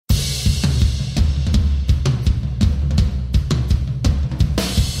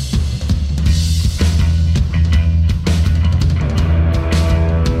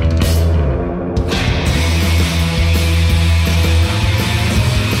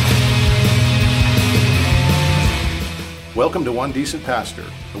Welcome to One Decent Pastor,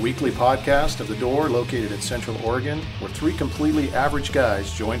 a weekly podcast of The Door located in Central Oregon, where three completely average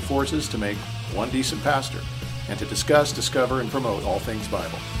guys join forces to make one decent pastor and to discuss, discover, and promote all things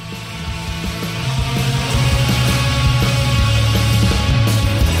Bible.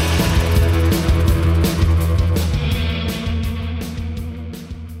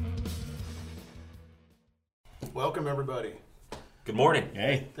 Welcome, everybody. Good morning.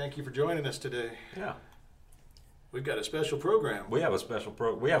 Hey. Thank you for joining us today. Yeah. We've got a special program. We have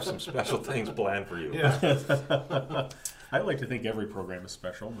we have some special things planned for you. Yeah. I like to think every program is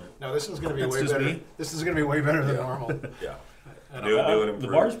special, but No, this is going to be That's way just better. me. This is going to be way better than normal. Yeah. And Do it the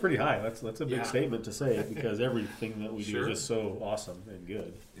improve. bar's pretty high. That's a big Yeah. statement to say because everything that we do Sure. is just so awesome and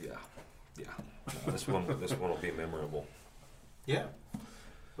good. Yeah. Yeah. No, this one will be memorable. Yeah.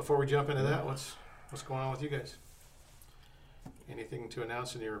 Before we jump into that, what's going on with you guys? Anything to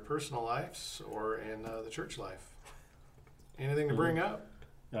announce in your personal lives or in the church life? Anything to bring up?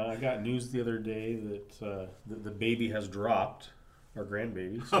 I got news the other day that the baby has dropped, our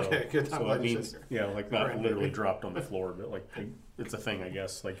grandbaby. So, Okay, good. I'm So glad that you means, said like not Grandbaby. literally dropped on the floor, but like it's a thing, I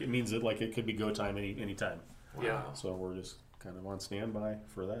guess. Like it means that like it could be go time any time. Yeah. So we're just kind of on standby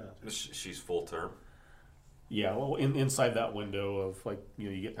for that. She's full term. Yeah, well, inside that window of like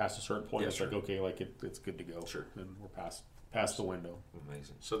you get past a certain point, Yeah, it's sure. like okay, like it's good to go. Sure. And we're past the window.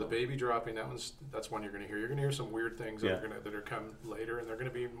 Amazing. So the baby dropping, that's one you're going to hear. You're going to hear some weird things Yeah. that are come later, and they're going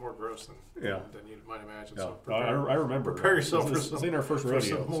to be more gross than you might imagine. Yeah. So I remember. prepare yourself This ain't our first rodeo.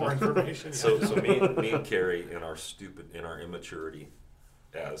 some more information. So me and Carrie in our immaturity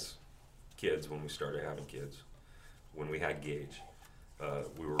as kids when we started having kids, when we had Gage,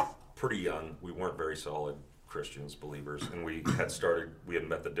 we were pretty young. We weren't very solid Christians, believers, and we had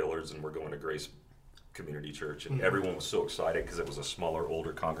met the Dillards and we're going to Grace Community Church, and everyone was so excited because it was a smaller,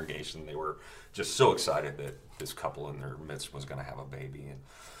 older congregation. They were just so excited that this couple in their midst was going to have a baby.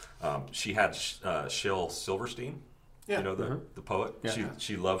 And she had Shel Silverstein, Yeah. you know, the poet. Yeah.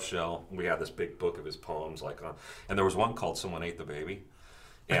 She loved Shel. We had this big book of his poems, and there was one called "Someone Ate the Baby,"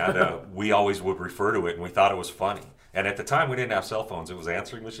 and we always would refer to it, and we thought it was funny. And at the time, we didn't have cell phones; it was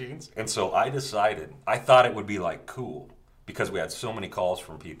answering machines. And so I thought it would be like cool. Because we had so many calls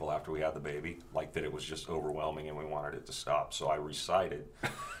from people after we had the baby, like that it was just overwhelming and we wanted it to stop. So I recited,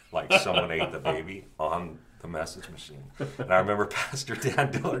 like, someone ate the baby on the message machine. And I remember Pastor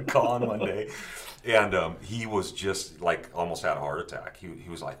Dan Dillard calling one day, and he was just, like, almost had a heart attack. He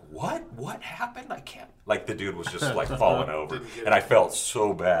was like, what happened? I can't. Like, the dude was just, like, falling over. And I felt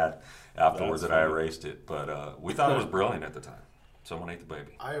so bad afterwards that I erased it. But we thought it was brilliant at the time. Someone ate the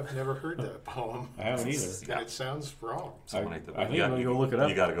baby. I have never heard that poem. I haven't either. And it sounds wrong. Someone ate the I baby. think I'm gonna go look it up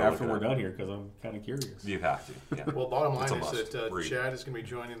You gotta go after look it we're up. done here because I'm kind of curious. You have to. Yeah. Well, bottom line It's a is must. that Read. Chad is going to be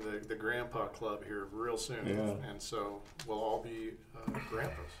joining the Grandpa Club here real soon. Yeah. And so we'll all be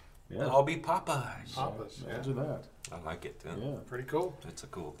grandpas. Yeah, I'll be Popeyes. Papas. Yeah. imagine that. I like it too. Yeah, Pretty cool. It's a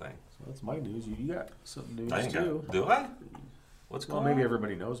cool thing. so that's my news. You got some news I think too? do I? What's Well, going maybe on?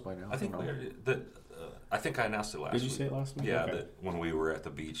 everybody knows by now. I think don't know. I think I announced it last Did week. you say it last week? Yeah, Okay. that when we were at the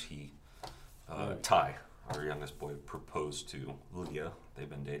beach, Right. Ty, our youngest boy, proposed to Leah. They've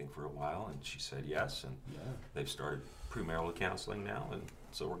been dating for a while, and she said yes, and Yeah. they've started premarital counseling now, and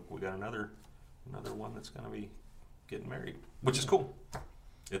so we got another one that's going to be getting married, which is cool.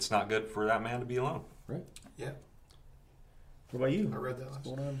 It's not good for that man to be alone. Right. Yeah. What about you? I read that What's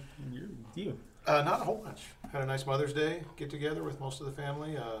last. going on with you? Not a whole bunch. Had a nice Mother's Day get together with most of the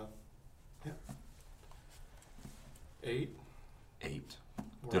family. Yeah. Ate. Did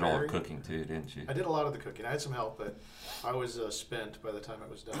all the married. cooking too, didn't you? I did a lot of the cooking. I had some help, but I was spent by the time it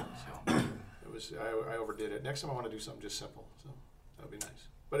was done. So it was I overdid it. Next time I want to do something just simple. So that would be nice.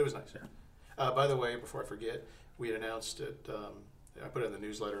 But it was nice. By the way, before I forget, we had announced it. I put it in the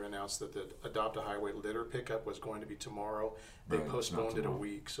newsletter and announced that the Adopt a Highway litter pickup was going to be tomorrow. They Right, postponed not it a tomorrow.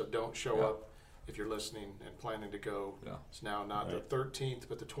 week, so don't show Yeah. up if you're listening and planning to go. Yeah. It's now not Right. the 13th,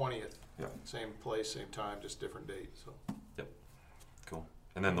 but the 20th. Yeah. Same place, same time, just different date. So Cool.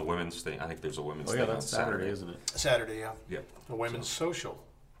 And then the women's thing. I think there's a women's Oh thing yeah, that's on Saturday, isn't it? Saturday, yeah. Yep. A women's social.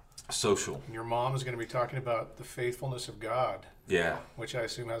 Social. And your mom is going to be talking about the faithfulness of God, Yeah. which I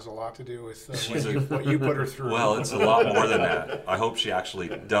assume has a lot to do with She's what you put her through. Well, it's a lot more than that. I hope she actually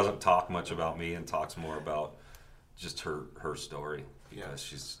doesn't talk much about me and talks more about just her story, because Yeah.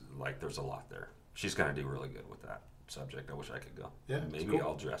 she's like, there's a lot there. She's going to do really good with that subject. I wish I could go. Yeah, it's Maybe cool.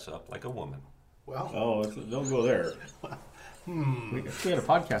 I'll dress up like a woman. Well, Oh, don't go there. We had a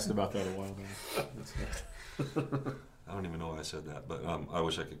podcast about that a while back. I don't even know why I said that, but I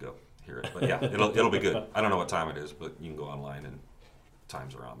wish I could go hear it. But yeah, it'll be good. I don't know what time it is, but you can go online and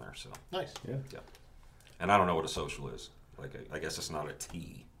times are on there. So nice. Yeah. and I don't know what a social is. Like I guess it's not a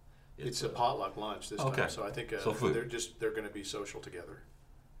tea. It's a potluck lunch this Okay. time, so I think So food. they're going to be social together.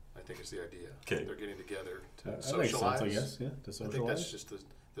 I think is the idea. Okay. They're getting together to That socialize. makes sense, I guess. Yeah, to I socialize. think that's just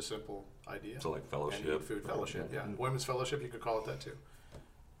the simple idea. So like And fellowship. eat food fellowship, yeah. Mm-hmm. Women's fellowship, you could call it that too.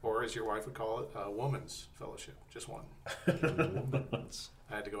 Or as your wife would call it, woman's fellowship, just one.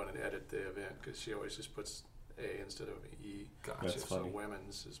 I had to go in and edit the event because she always just puts A instead of E. Gotcha. That's So funny.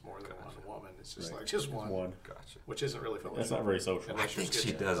 women's is more than one woman. It's just Right. like just one, Gotcha. which isn't really fellowship. That's not very social. I Unless you're think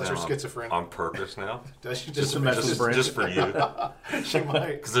she schizo- does unless that you're schizophrenic. on purpose now. Does she Just to mess with Just, Brent. just for you. She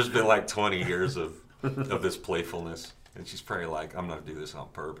might. Because there's been like 20 years of this playfulness. And she's probably like, I'm going to do this on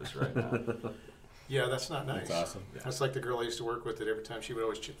purpose right now. Yeah, that's not nice. That's awesome. Yeah. That's like the girl I used to work with that every time she would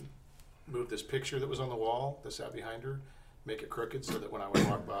always move this picture that was on the wall that sat behind her, make it crooked so that when I would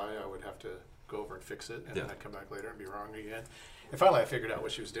walk by, I would have to go over and fix it, and then Yeah. I'd come back later and be wrong again. And finally I figured out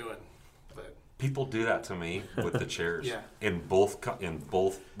what she was doing. But People do that to me with the chairs. Yeah. In both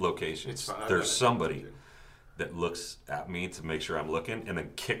locations. it's fun. I've done There's it. somebody that looks at me to make sure I'm looking and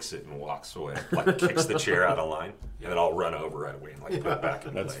then kicks it and walks away. Like kicks the chair out of line. And then I'll run over right away and like put it back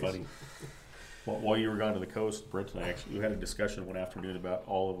in That's place. funny. Well, while you were gone to the coast, Brent and I actually we had a discussion one afternoon about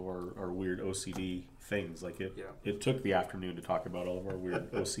all of our weird OCD things. Like Yeah. it took the afternoon to talk about all of our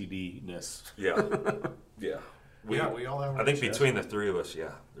weird OCD-ness. Yeah. Yeah. we all have I think our- between the three of us,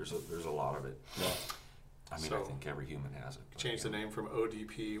 yeah, there's a lot of it. Yeah. I mean, So- I think every human has it. change the name from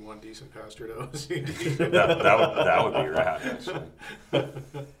ODP, one decent pastor, to OCD. that would be rad, actually.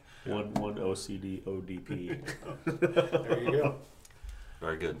 One OCD ODP. There you go.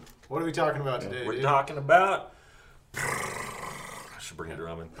 Very good. What are we talking about today? We're Dave? talking about. I should bring a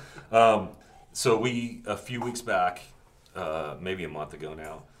drum in. So we a few weeks back, maybe a month ago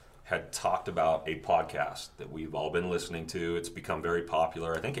now, had talked about a podcast that we've all been listening to. It's become very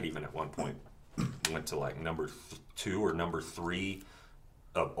popular. I think it even at one point went to like number 2 or number 3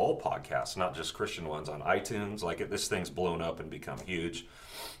 of all podcasts, not just Christian ones, on iTunes. Like this thing's blown up and become huge.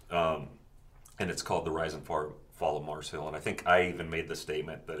 And it's called The Rise and Fall of Mars Hill. And I think I even made the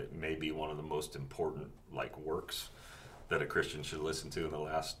statement that it may be one of the most important like works that a Christian should listen to in the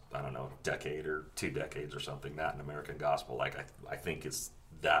last, I don't know, decade or 2 decades or something, that in American gospel. Like I think it's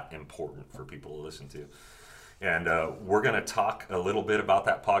that important for people to listen to. And we're going to talk a little bit about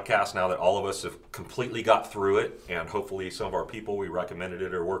that podcast now that all of us have completely got through it. And hopefully some of our people, we recommended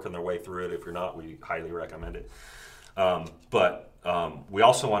it, are working their way through it. If you're not, we highly recommend it. But we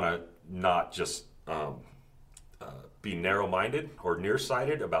also want to not just be narrow-minded or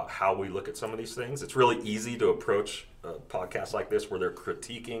nearsighted about how we look at some of these things. It's really easy to approach a podcast like this where they're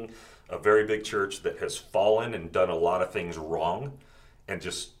critiquing a very big church that has fallen and done a lot of things wrong and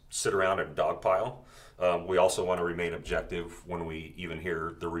just sit around and dogpile. We also want to remain objective when we even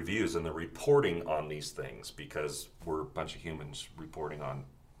hear the reviews and the reporting on these things, because we're a bunch of humans reporting on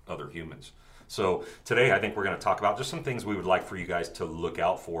other humans. So today I think we're going to talk about just some things we would like for you guys to look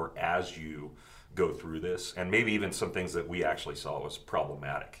out for as you go through this, and maybe even some things that we actually saw was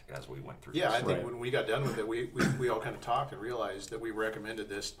problematic as we went through Yeah, this. I think Right. when we got done with it, we all kind of talked and realized that we recommended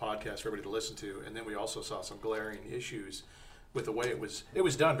this podcast for everybody to listen to, and then we also saw some glaring issues with the way it was. It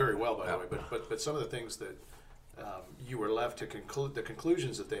was done very well, by the way, but some of the things that you were left to conclude, the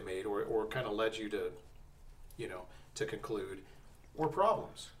conclusions that they made, or kind of led you to conclude, were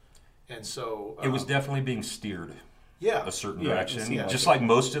problems. And so It was definitely being steered yeah, a certain Yeah, direction, yeah. just like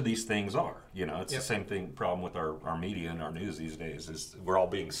most of these things are. It's Yep. the same thing. Problem with our media and our news these days is we're all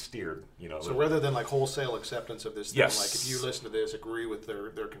being steered. So rather than like wholesale acceptance of this thing, Yes. like if you listen to this, agree with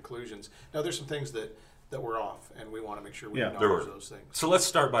their conclusions. Now there's some things that were off, and we want to make sure we Yeah, there acknowledge were. those things. So let's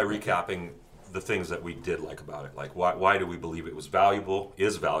start by recapping the things that we did like about it. Like why do we believe it was valuable?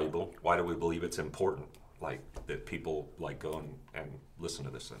 Is valuable? Why do we believe it's important? Like that people like go and listen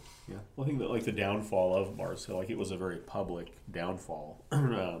to this thing. Yeah, well, I think that like the downfall of Mars Hill, like it was a very public downfall.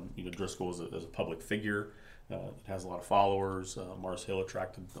 Driscoll is a public figure. It has a lot of followers. Mars Hill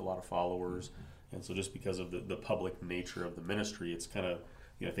attracted a lot of followers, and so just because of the public nature of the ministry, it's kind of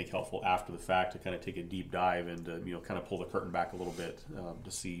I think helpful after the fact to kind of take a deep dive and kind of pull the curtain back a little bit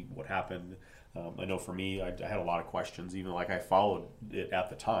to see what happened. I know for me, I had a lot of questions, even like I followed it at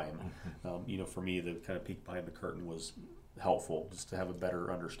the time. For me, the kind of peek behind the curtain was helpful just to have a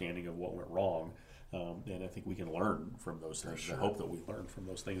better understanding of what went wrong. And I think we can learn from those things. sure. I hope that we learn from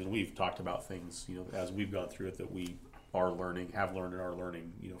those things. And we've talked about things, as we've gone through it that we are learning, have learned and are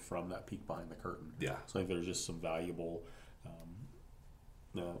learning, from that peek behind the curtain. Yeah. So I think there's just some valuable...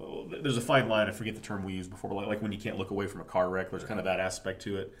 there's a fine line. I forget the term we used before, but like when you can't look away from a car wreck, there's kind of that aspect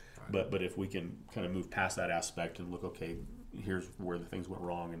to it. But if we can kind of move past that aspect and look, okay, here's where the things went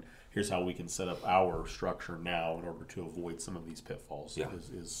wrong, and here's how we can set up our structure now in order to avoid some of these pitfalls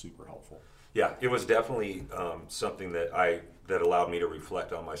is super helpful. Yeah, it was definitely something that allowed me to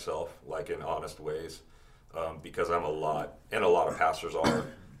reflect on myself, like in honest ways, because I'm a lot of pastors are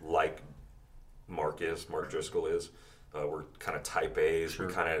like Mark Driscoll is. We're kind of type A's.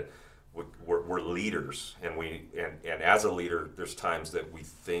 Sure. We're leaders, and as a leader, there's times that we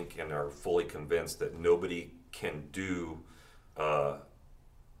think and are fully convinced that nobody can do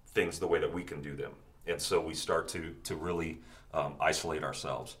things the way that we can do them, and so we start to really isolate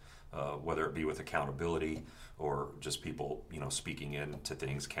ourselves, whether it be with accountability or just people, speaking into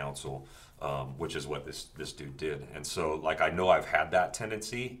things, counsel, which is what this dude did. And so, like, I know I've had that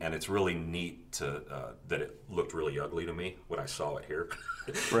tendency, and it's really neat that it looked really ugly to me when I saw it here.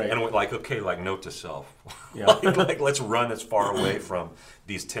 Right. And note to self, Yeah. like let's run as far away from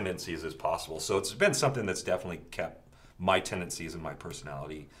these tendencies as possible. So it's been something that's definitely kept my tendencies and my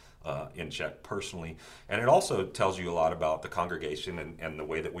personality in check personally. And it also tells you a lot about the congregation and the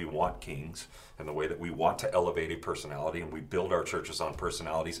way that we want kings and the way that we want to elevate a personality, and we build our churches on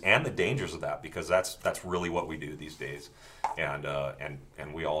personalities and the dangers of that, because that's really what we do these days. And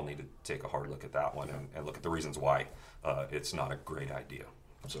we all need to take a hard look at that one and look at the reasons why it's not a great idea.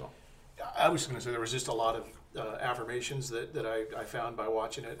 So I was going to say there was just a lot of affirmations that I found by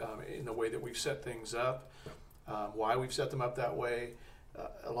watching it in the way that we've set things up, why we've set them up that way.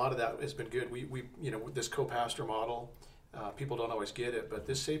 A lot of that has been good. We this co-pastor model, people don't always get it, but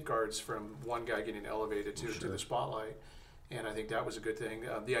this safeguards from one guy getting elevated to the spotlight, and I think that was a good thing.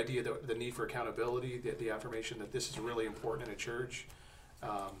 The idea that the need for accountability, the affirmation that this is really important in a church,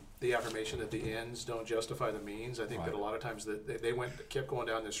 the affirmation that the ends don't justify the means. I think that a lot of times that they kept going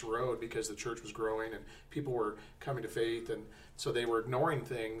down this road because the church was growing and people were coming to faith, and so they were ignoring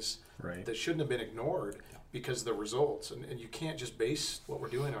things that shouldn't have been ignored because of the results. And you can't just base what we're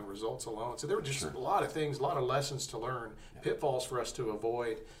doing on results alone. So there were just a lot of things, a lot of lessons to learn, pitfalls for us to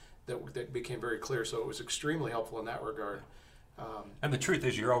avoid that became very clear. So it was extremely helpful in that regard. And the truth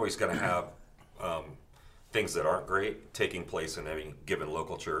is, you're always going to have things that aren't great taking place in any given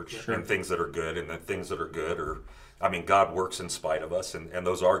local church, and things that are good, and the things that are good are, God works in spite of us, and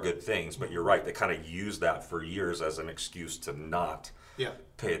those are good things, but you're right, they kind of use that for years as an excuse to not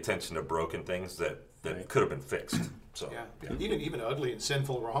pay attention to broken things that could have been fixed. So even ugly and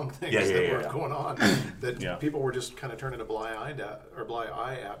sinful wrong things that were going on that people were just kind of turning a blind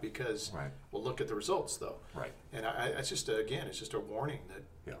eye at because well, look at the results though. Right. And it's just a warning that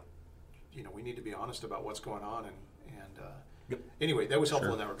we need to be honest about what's going on and anyway, that was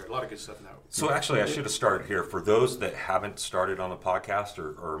helpful in that regard. A lot of good stuff in that. So actually, I should have started here. For those that haven't started on the podcast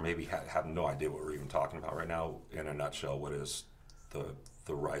or maybe have no idea what we're even talking about right now, in a nutshell, what is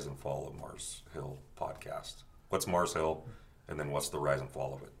the Rise and Fall of Mars Hill podcast? What's Mars Hill, and then what's the rise and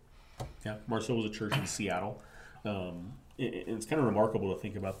fall of it? Yeah, Mars Hill was a church in Seattle. It's kind of remarkable to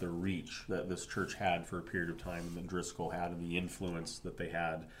think about the reach that this church had for a period of time, and that Driscoll had, and the influence that they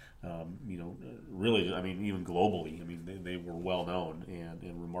had. Really, even globally, they were well known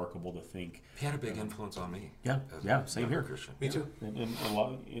and remarkable to think. He had a big influence on me. Yeah, same here. Christian. Me too. In a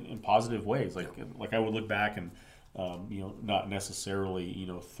lot in positive ways. Like I would look back and. Not necessarily,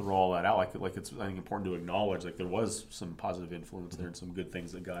 throw all that out. Like it's, I think, important to acknowledge, like there was some positive influence there and some good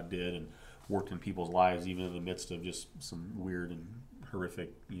things that God did and worked in people's lives, even in the midst of just some weird and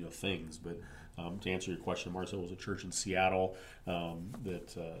horrific, things. But to answer your question, Mars Hill was a church in Seattle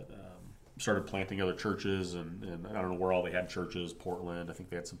that started planting other churches, and I don't know where all they had churches. Portland, I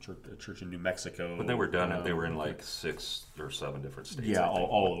think they had a church in New Mexico. But they were done. They were in like 6 or 7 different states. Yeah,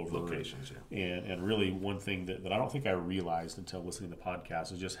 all over locations. And really, one thing that I don't think I realized until listening to the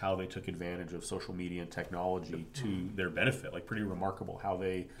podcast is just how they took advantage of social media and technology to their benefit. Like, pretty remarkable how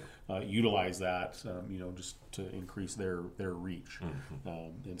they utilize that, just to increase their reach.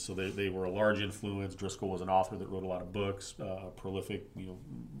 And so they were a large influence. Driscoll was an author that wrote a lot of books, prolific,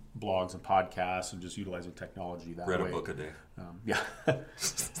 blogs and podcasts, and just utilizing technology that way. Read a book a day.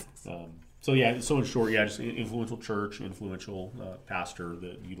 So in short, just influential church, influential pastor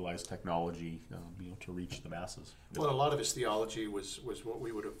that utilized technology, to reach the masses. Well, a lot of his theology was what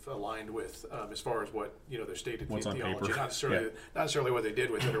we would have aligned with as far as what their stated What's on theology, paper. not necessarily what they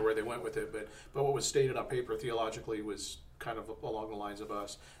did with it or where they went with it, but what was stated on paper theologically was kind of along the lines of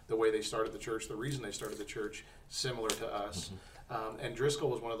us. The way they started the church, the reason they started the church, similar to us. And Driscoll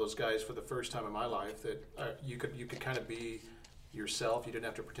was one of those guys for the first time in my life that you could kind of be yourself. You didn't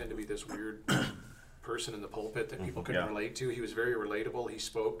have to pretend to be this weird person in the pulpit that people couldn't relate to. He was very relatable. He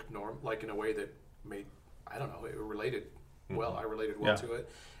spoke in a way that made, it related well. I related well Yeah. to it.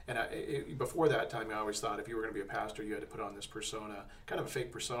 And before that time, I always thought if you were going to be a pastor, you had to put on this persona, kind of a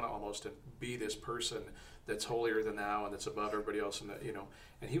fake persona almost, and be this person that's holier than thou and that's above everybody else. And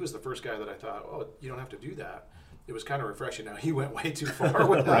and he was the first guy that I thought, oh, you don't have to do that. It was kind of refreshing. Now he went way too far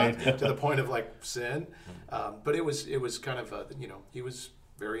with that to the point of like sin, but it was kind of he was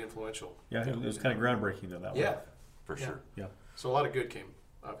very influential. Yeah, it was kind of groundbreaking in that way. Yeah, For sure. Yeah. So a lot of good came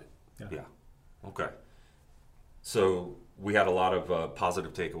of it. Yeah. Okay. So we had a lot of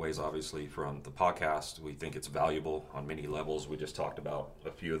positive takeaways, obviously, from the podcast. We think it's valuable on many levels. We just talked about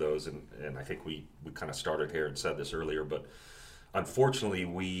a few of those, and I think we kind of started here and said this earlier, but unfortunately,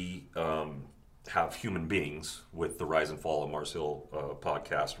 we have human beings with the Rise and Fall of Mars Hill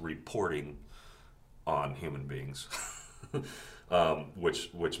podcast reporting on human beings.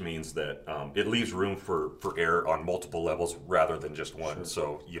 Which means that it leaves room for error on multiple levels rather than just one. Sure.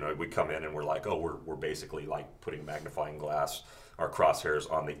 So we come in and we're like, oh, we're basically like putting magnifying glass, our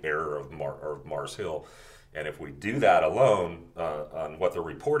crosshairs on the error of Mars Hill, and if we do that alone on what they're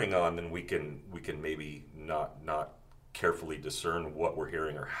reporting on, then we can maybe not carefully discern what we're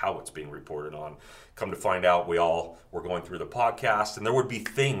hearing or how it's being reported on. Come to find out, we're going through the podcast, and there would be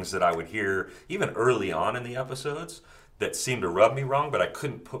things that I would hear even early on in the episodes that seemed to rub me wrong, but I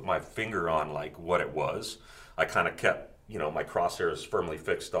couldn't put my finger on like what it was. I kind of kept, my crosshairs firmly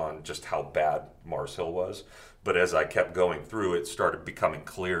fixed on just how bad Mars Hill was. But as I kept going through, it started becoming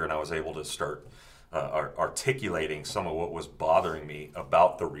clear, and I was able to start articulating some of what was bothering me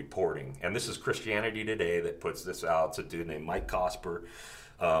about the reporting. And this is Christianity Today that puts this out. It's a dude named Mike Cosper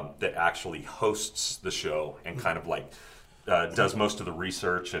that actually hosts the show and kind of like does most of the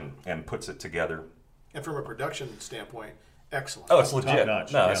research and puts it together. And from a production standpoint, excellent. Oh, it's legit.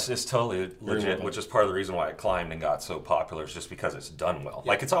 Top-notch. No, Yeah. it's totally legit, well which is part of the reason why it climbed and got so popular, is just because it's done well.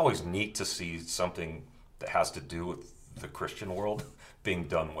 Yeah. Like, it's always neat to see something that has to do with the Christian world being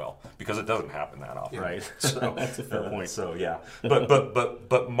done well, because it doesn't happen that often. Yeah. Right. So That's a fair point. So yeah, but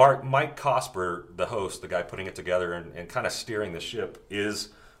Mike Cosper, the host, the guy putting it together and kind of steering the ship,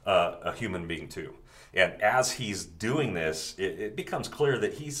 is a human being too. And as he's doing this, it becomes clear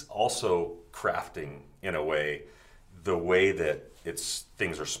that he's also crafting, in a way, the way that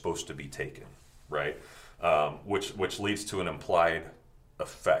things are supposed to be taken, right? Which leads to an implied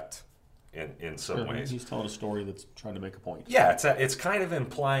effect in some ways. He's telling a story that's trying to make a point. Yeah, it's kind of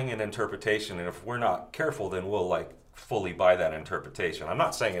implying an interpretation, and if we're not careful, then we'll like fully buy that interpretation. I'm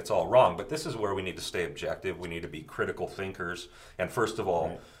not saying it's all wrong, but this is where we need to stay objective. We need to be critical thinkers, and first of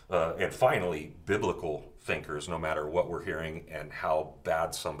all, and finally, biblical thinkers, no matter what we're hearing and how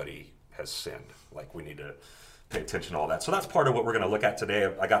bad somebody has sinned. Like, we need to pay attention to all that. So that's part of what we're going to look at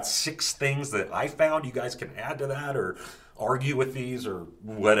today. I got 6 things that I found. You guys can add to that or argue with these or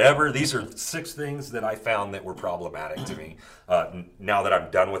whatever. These are 6 things that I found that were problematic to me. Now that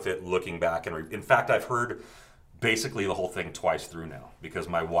I'm done with it, looking back, and in fact, I've heard basically the whole thing twice through now, because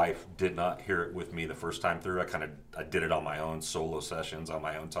my wife did not hear it with me the first time through. I did it on my own, solo sessions on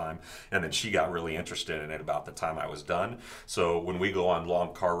my own time, and then she got really interested in it about the time I was done. So when we go on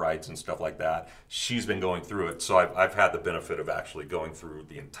long car rides and stuff like that, she's been going through it. So I've had the benefit of actually going through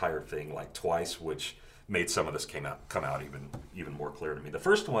the entire thing like twice, which made some of this come out even more clear to me. The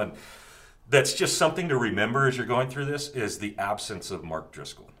first one that's just something to remember as you're going through this is the absence of Mark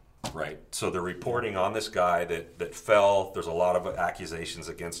Driscoll. Right. So they're reporting on this guy that fell. There's a lot of accusations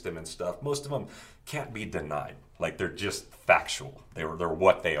against him and stuff. Most of them can't be denied. Like, they're just factual. They're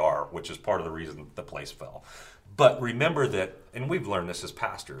what they are, which is part of the reason the place fell. But remember that, and we've learned this as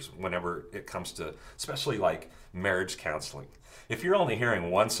pastors, whenever it comes to, especially like marriage counseling, if you're only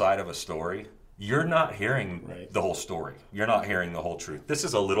hearing one side of a story, you're not hearing the whole story. You're not hearing the whole truth. This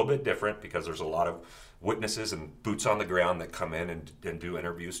is a little bit different because there's a lot of witnesses and boots on the ground that come in and do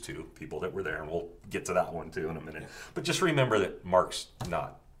interviews too, people that were there, and we'll get to that one too in a minute. But just remember that Mark's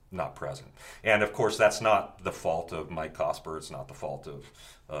not present. And of course, that's not the fault of Mike Cosper. It's not the fault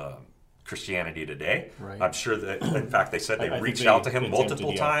of Christianity Today. Right. I'm sure that, in fact, they said they I reached think out to they him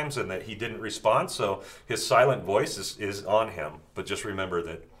multiple attempted, times and that he didn't respond. So his silent voice is on him. But just remember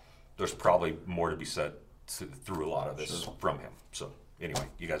that there's probably more to be said through a lot of this from him. So anyway,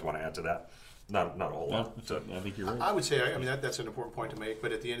 you guys want to add to that? Not a whole lot. So, I think you're right. I would say, I mean, that's an important point to make,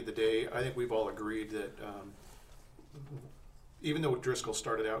 but at the end of the day, I think we've all agreed that even though Driscoll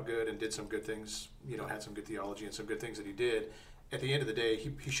started out good and did some good things, had some good theology and some good things that he did, at the end of the day,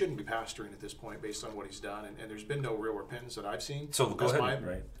 he shouldn't be pastoring at this point based on what he's done, and there's been no real repentance that I've seen. So go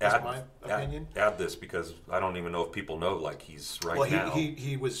ahead. That's my opinion. Add this, because I don't even know if people know, like, he's now.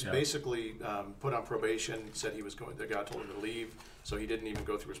 He was basically put on probation. Said he was going. The God told him to leave, so he didn't even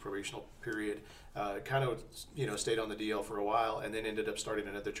go through his probational period. Kind of stayed on the DL for a while, and then ended up starting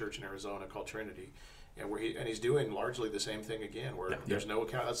another church in Arizona called Trinity. And he's doing largely the same thing again, where there's no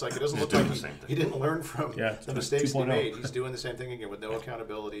account. It's like it doesn't look like he didn't learn from the mistakes he made. He's doing the same thing again with no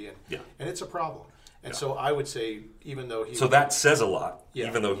accountability, and it's a problem. And so I would say, even though he... So that says a lot,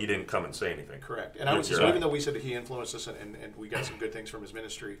 even though he didn't come and say anything. Correct. And I would say, so even though we said that he influenced us and we got some good things from his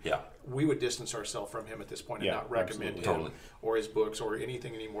ministry, we would distance ourselves from him at this point and not recommend him or his books or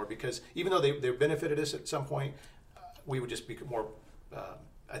anything anymore, because even though they benefited us at some point, we would just be more...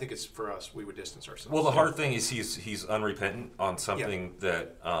 I think it's for us. We would distance ourselves. Well, the hard thing is he's unrepentant on something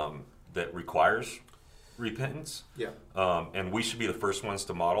that requires repentance. Yeah. And we should be the first ones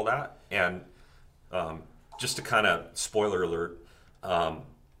to model that. And just to kind of spoiler alert,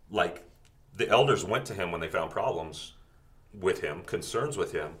 like the elders went to him when they found problems with him, concerns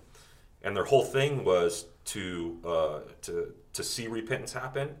with him, and their whole thing was to see repentance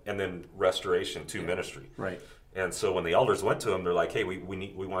happen and then restoration to ministry. Right. And so when the elders went to him, they're like, "Hey, we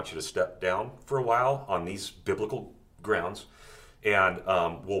want you to step down for a while on these biblical grounds, and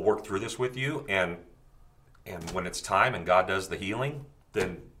we'll work through this with you. And when it's time and God does the healing,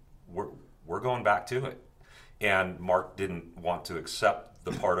 then we're going back to it." And Mark didn't want to accept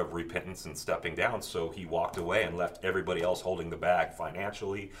the part of repentance and stepping down, so he walked away and left everybody else holding the bag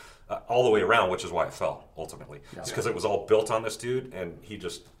financially, all the way around, which is why it fell ultimately. It's because it was all built on this dude, and he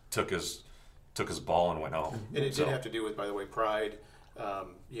just took his ball and went home. And it did have to do with, by the way, pride,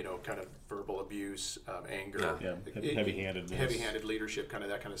 kind of verbal abuse, anger, heavy-handed leadership, kind of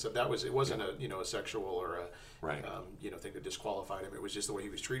that kind of stuff. It wasn't a sexual or a thing that disqualified him. It was just the way he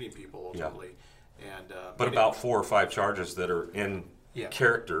was treating people ultimately. And but about 4 or 5 charges that are in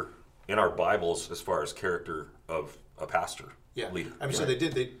character in our Bibles as far as character of a pastor. Yeah, leader. I mean, so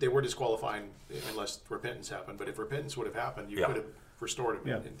they were disqualifying unless repentance happened. But if repentance would have happened, you could have restored him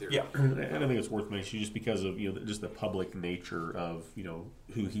in theory. Yeah, and I think it's worth mentioning just because of just the public nature of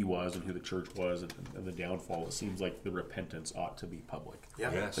who he was and who the church was and the downfall. It seems like the repentance ought to be public.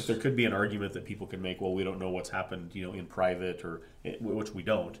 Yeah, yes. Like there could be an argument that people can make. Well, we don't know what's happened, in private, which we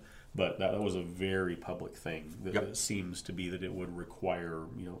don't. But that was a very public thing. It seems to be that it would require,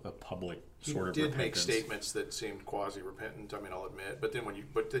 a public sort of repentance. He did make statements that seemed quasi-repentant. I mean, I'll admit. But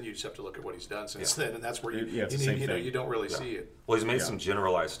then you just have to look at what he's done since then, and that's where you don't really see it. Well, he's made some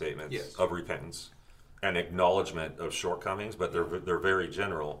generalized statements of repentance and acknowledgement of shortcomings, but they're very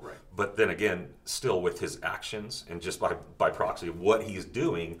general. Right. But then again, still with his actions and just by proxy of what he's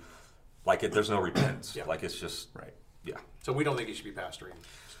doing, there's no repentance. Like it's just Yeah. So we don't think he should be pastoring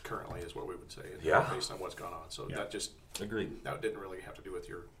currently, is what we would say, based on what's gone on. So that just agreed. That didn't really have to do with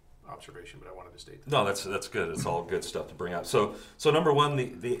your observation, but I wanted to state that. No, that's good. It's all good stuff to bring up. So number one,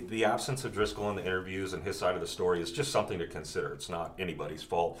 the absence of Driscoll in the interviews and his side of the story is just something to consider. It's not anybody's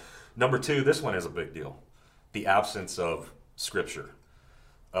fault. Number two, this one is a big deal. The absence of Scripture.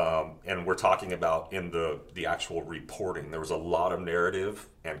 And we're talking about in the actual reporting. There was a lot of narrative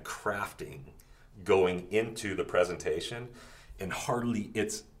and crafting going into the presentation, and hardly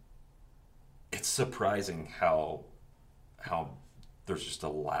it's surprising how there's just a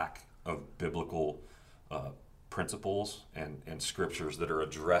lack of biblical principles and scriptures that are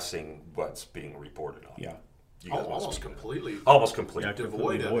addressing what's being reported on. Yeah. Almost completely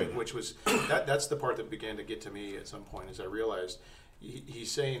devoid of it, which was that's the part that began to get to me at some point, as I realized he's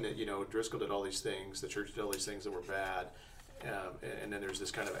saying that Driscoll did all these things, the church did all these things that were bad, and then there's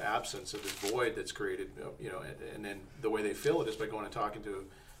this kind of absence of this void that's created, and then the way they fill it is by going and talking to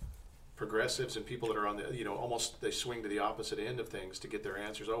progressives and people that are on the, almost they swing to the opposite end of things to get their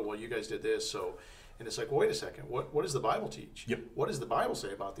answers. Oh, well, you guys did this, so, and it's like, well, wait a second, what does the Bible teach? Yep. What does the Bible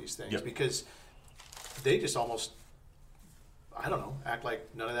say about these things? Yep. Because they just almost, act like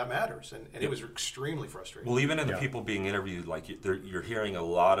none of that matters, and it was extremely frustrating. Well, even in the people being interviewed, you're hearing a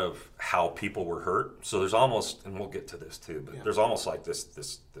lot of how people were hurt. So there's almost, and we'll get to this too, but there's almost like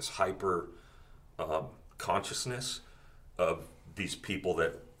this hyper consciousness of these people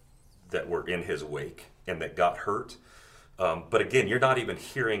that were in his wake and that got hurt. But again, you're not even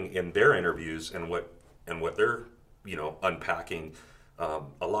hearing in their interviews and what they're unpacking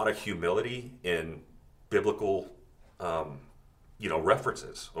a lot of humility in biblical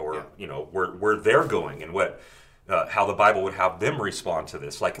references or where they're going and what how the Bible would have them respond to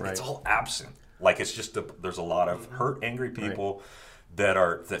this. It's all absent. It's just there's a lot of hurt, angry people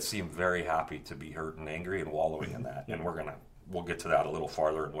that seem very happy to be hurt and angry and wallowing in that, and we're gonna we'll get to that a little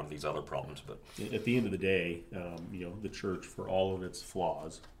farther in one of these other problems. But at the end of the day, the church, for all of its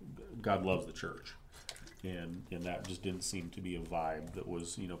flaws, God loves the church. And that just didn't seem to be a vibe that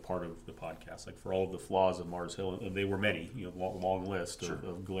was, part of the podcast. Like, for all of the flaws of Mars Hill, and they were many, long list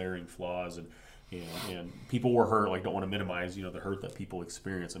of glaring flaws, and people were hurt. Like, don't want to minimize, the hurt that people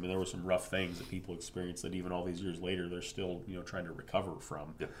experience. I mean, there were some rough things that people experienced that even all these years later, they're still, trying to recover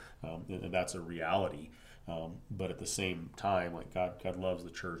from. Yeah. And that's a reality. But at the same time, like, God loves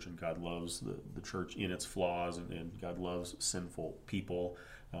the church, and God loves the church in its flaws, and God loves sinful people.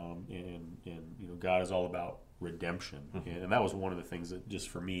 And God is all about redemption, and that was one of the things that, just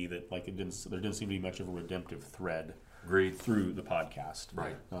for me, that like there didn't seem to be much of a redemptive thread through the podcast,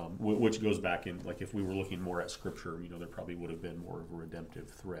 right? Which goes back in, like, if we were looking more at Scripture, there probably would have been more of a redemptive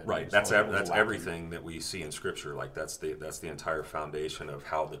thread, right? That's everything that we see in Scripture. Like, that's the entire foundation of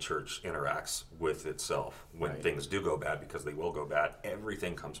how the church interacts with itself when things do go bad, because they will go bad.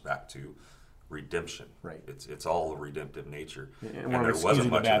 Everything comes back to redemption, right? It's all a redemptive nature, and we're excusing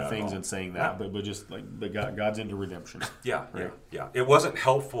the bad things and saying that, but just like God's into redemption. Yeah. It wasn't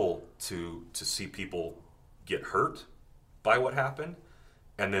helpful to see people get hurt by what happened,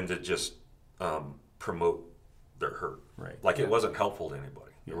 and then to just promote their hurt. Right. Like, it wasn't helpful to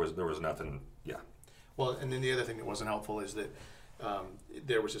anybody. There was nothing. Yeah. Well, and then the other thing that wasn't helpful is that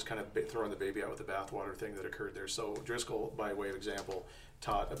there was this kind of throwing the baby out with the bathwater thing that occurred there. So Driscoll, by way of example,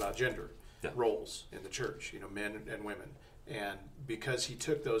 taught about gender. Roles in the church, men and women. And because he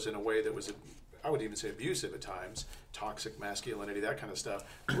took those in a way that was, I would even say, abusive at times, toxic masculinity, that kind of stuff,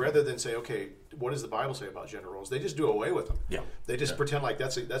 rather than say, okay, what does the Bible say about gender roles? They just do away with them. Yeah. They just pretend like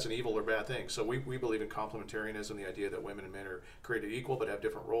that's an evil or bad thing. So we believe in complementarianism, the idea that women and men are created equal but have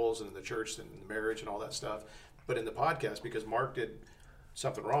different roles in the church and in marriage and all that stuff. But in the podcast, because Mark did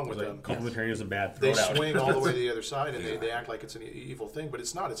something wrong with them. Complementarianism bad. They swing all the way to the other side, and they act like it's an evil thing, but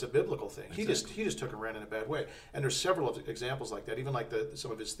it's not. It's a biblical thing. He just took and ran in a bad way. And there's several examples like that. Even like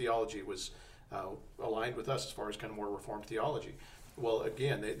some of his theology was aligned with us as far as kind of more Reformed theology. Well,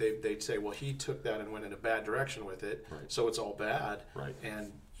 again, they'd say, well, he took that and went in a bad direction with it, so it's all bad. Right.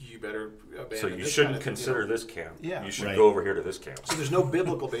 And you better abandon. So you shouldn't consider this camp. Yeah. You should go over here to this camp. So there's no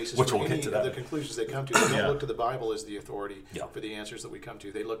biblical basis for any of the conclusions they come to. They don't look to the Bible as the authority for the answers that we come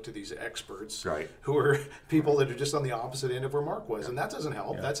to. They look to these experts who are people that are just on the opposite end of where Mark was. And that doesn't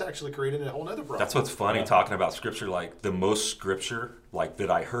help. That's actually creating a whole other problem. That's what's funny talking about Scripture. Like, the most Scripture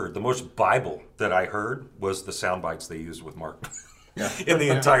that I heard, the most Bible that I heard was the sound bites they used with Mark. In the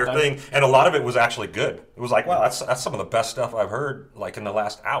entire thing, and a lot of it was actually good. It was like, wow, that's some of the best stuff I've heard, like, in the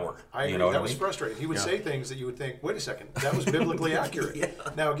last hour. I agree. That was frustrating. He would say things that you would think, wait a second, that was biblically accurate.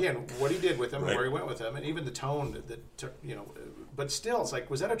 Now, again, what he did with them and where he went with them, and even the tone that took, but still, it's like,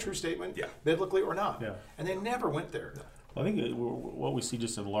 was that a true statement, biblically or not? Yeah. And they never went there. I think what we see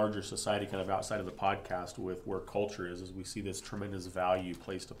just in larger society, kind of outside of the podcast, with where culture is we see this tremendous value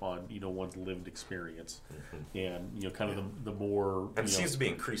placed upon one's lived experience, and kind of the more. And it seems to be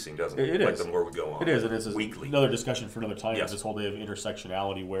increasing, doesn't it? Like, the more we go on. It is, and it's weekly. Another discussion for another time. This whole day of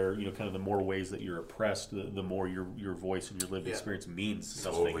intersectionality, where kind of the more ways that you're oppressed, the more your voice and your lived experience means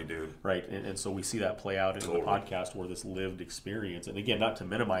something. Totally, dude. Right, and so we see that play out in the podcast, where this lived experience, and again, not to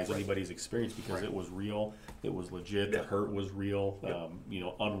minimize anybody's experience, because it was real, it was legit, the hurt was real,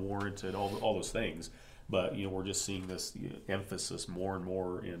 unwarranted, all those things. But we're just seeing this emphasis more and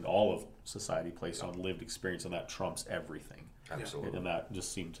more in all of society placed on lived experience, and that trumps everything. Absolutely. And that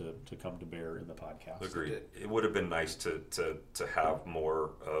just seemed to come to bear in the podcast. Agreed. It would have been nice to have more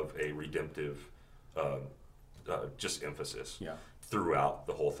of a redemptive just emphasis throughout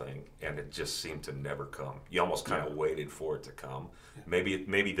the whole thing, and it just seemed to never come. You almost kind of waited for it to come.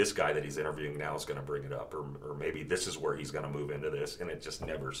 Maybe this guy that he's interviewing now is going to bring it up, or maybe this is where he's going to move into this, and it just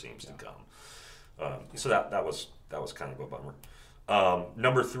never seems to come. So that was kind of a bummer.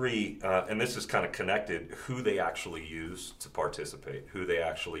 Number 3, and this is kind of connected, who they actually use to participate, who they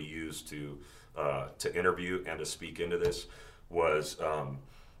actually use to interview and to speak into this was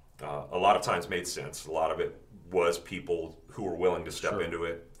a lot of times made sense. A lot of it was people who were willing to step into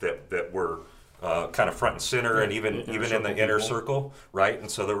it, that were kind of front and center, and even in the inner circle, right? And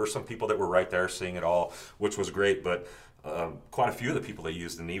so there were some people that were right there seeing it all, which was great. But quite a few of the people they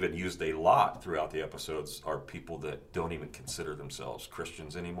used, and even used a lot throughout the episodes, are people that don't even consider themselves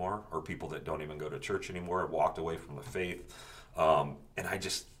Christians anymore, or people that don't even go to church anymore, have walked away from the faith. And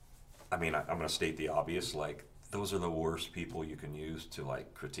I'm going to state the obvious, like, those are the worst people you can use to,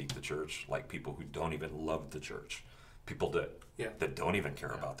 like, critique the church, like people who don't even love the church, people that don't even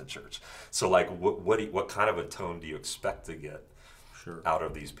care about the church. So, like, what kind of a tone do you expect to get out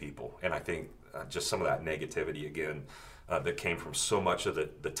of these people. And I think just some of that negativity, again, that came from so much of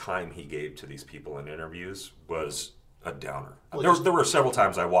the time he gave to these people in interviews was a downer. Well, there were several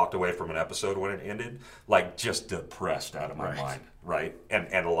times I walked away from an episode when it ended, like just depressed out of my mind, right? And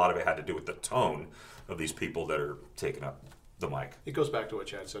a lot of it had to do with the tone of these people that are taking up the mic. It goes back to what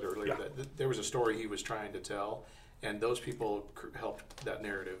Chad said earlier, Yeah. that there was a story he was trying to tell, and those people helped that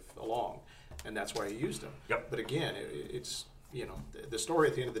narrative along, and that's why he used them. Yep. But again, it's, the story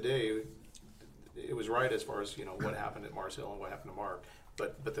at the end of the day, it was right as far as, what happened at Mars Hill and what happened to Mark.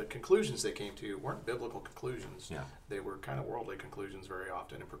 But the conclusions they came to weren't biblical conclusions. Yeah. They were kind of worldly conclusions very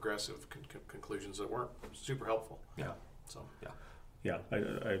often, and progressive conclusions that weren't super helpful. Yeah. So Yeah,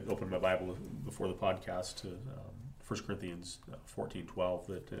 I opened my Bible before the podcast to 1 Corinthians 14:12.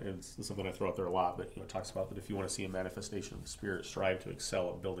 That it's something I throw out there a lot, but it talks about that if you want to see a manifestation of the Spirit, strive to excel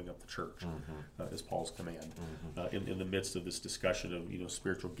at building up the church, is Paul's command. In the midst of this discussion of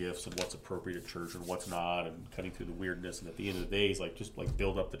spiritual gifts and what's appropriate at church and what's not, and cutting through the weirdness, and at the end of the day, he's just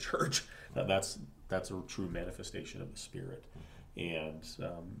build up the church. That's a true manifestation of the Spirit. And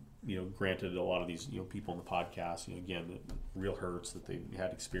granted, a lot of these people in the podcast, again, real hurts that they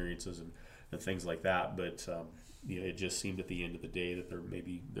had experiences and things like that, but it just seemed at the end of the day that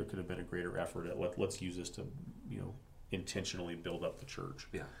there could have been a greater effort at let's use this to intentionally build up the church,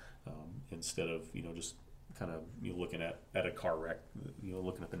 instead of just kind of looking at a car wreck,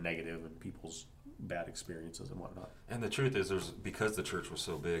 looking at the negative and people's bad experiences and whatnot. And the truth is, because the church was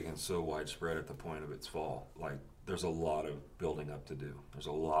so big and so widespread at the point of its fall, there's a lot of building up to do. There's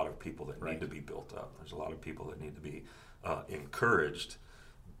a lot of people that need to be built up. There's a lot of people that need to be encouraged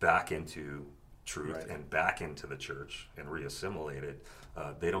back into truth and back into the church and reassimilated.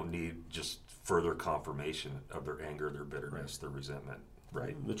 They don't need just further confirmation of their anger, their bitterness, their resentment.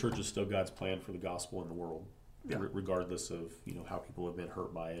 Right. The church is still God's plan for the gospel in the world, regardless of how people have been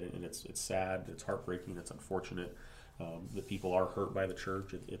hurt by it. And it's sad, it's heartbreaking, it's unfortunate that people are hurt by the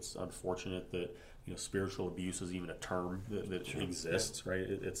church. It's unfortunate that spiritual abuse is even a term that exists. Right.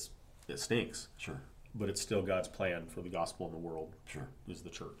 It stinks. Sure. But it's still God's plan for the gospel in the world. Sure. Is the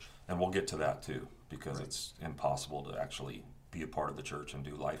church. And we'll get to that too, because it's impossible to actually be a part of the church and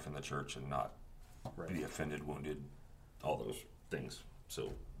do life in the church and not be offended, wounded, all those things.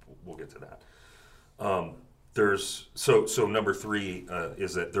 So we'll get to that. So number 3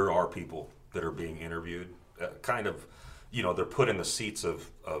 is that there are people that are being interviewed, they're put in the seats of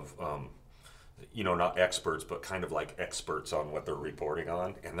not experts, but kind of like experts on what they're reporting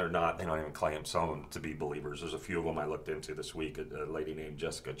on, and they don't even claim some of them to be believers. There's a few of them I looked into this week. A lady named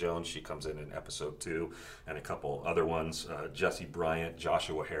Jessica Jones, she comes in episode 2, and a couple other ones, Jesse Bryant,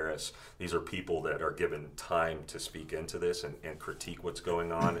 Joshua Harris. These are people that are given time to speak into this and critique what's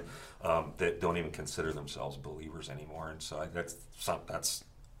going on, that don't even consider themselves believers anymore. And so that's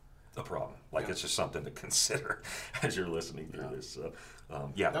a problem. It's just something to consider as you're listening through this. So,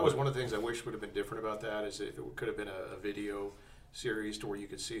 that was one of the things I wish would have been different about that, is if it could have been a video series to where you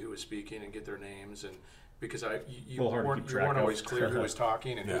could see who was speaking and get their names, and because you weren't always clear who was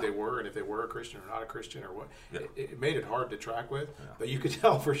talking and who they were, and if they were a Christian or not a Christian or what. It made it hard to track with, but you could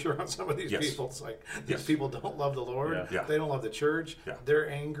tell for sure on some of these people, it's like these people don't love the Lord, they don't love the church, they're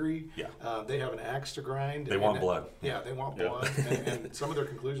angry, they have an axe to grind. They want blood. Yeah, they want blood, and some of their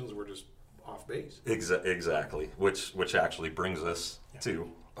conclusions were just off base. Exactly, which actually brings us to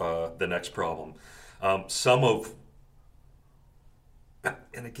the next problem. And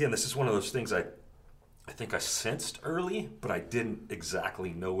again, this is one of those things I think I sensed early, but I didn't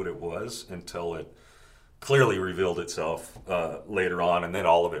exactly know what it was until it clearly revealed itself later on, and then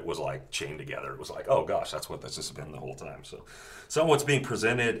all of it was chained together. It was oh gosh, that's what this has been the whole time. So some of what's being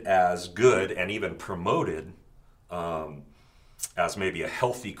presented as good and even promoted as maybe a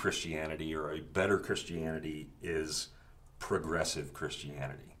healthy Christianity or a better Christianity is progressive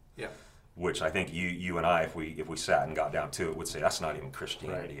Christianity. Yeah. Which I think you and I, if we sat and got down to it, would say that's not even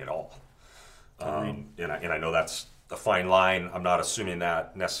Christianity at all. And I know that's a fine line. I'm not assuming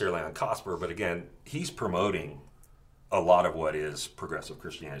that necessarily on Cosper, but again, he's promoting a lot of what is progressive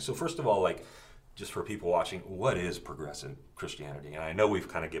Christianity. So first of all, just for people watching, what is progressive Christianity? And I know we've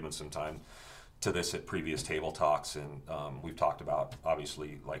kind of given some time to this at previous table talks, and we've talked about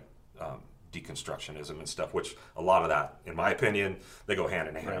obviously deconstructionism and stuff, which a lot of that, in my opinion, they go hand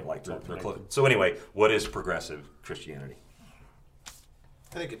in hand. They're close. So anyway, what is progressive Christianity?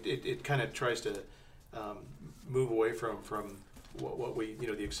 I think it kind of tries to move away from what we,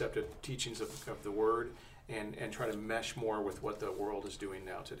 the accepted teachings of the Word, and try to mesh more with what the world is doing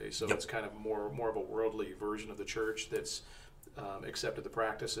now today. So it's kind of more of a worldly version of the church that's accepted the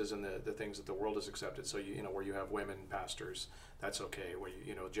practices and the things that the world has accepted. So where you have women pastors, that's okay. Where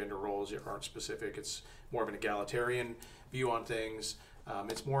gender roles aren't specific. It's more of an egalitarian view on things.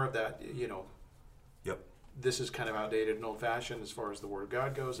 It's more of that. Yep. This is kind of outdated and old-fashioned as far as the Word of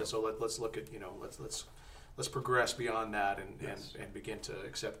God goes. And so let's look at let's progress beyond that and begin to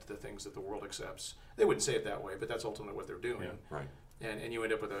accept the things that the world accepts. They wouldn't say it that way, but that's ultimately what they're doing. Yeah, right. And you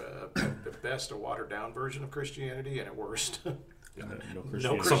end up with at best a watered-down version of Christianity, and at worst, Yeah. No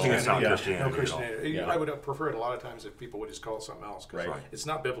Christianity. Something that's not Yeah. Christianity. no Christianity. Yeah. I would have preferred a lot of times if people would just call it something else, because Right. it's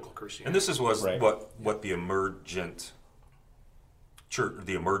not biblical Christianity. And this is Right. what the emergent church,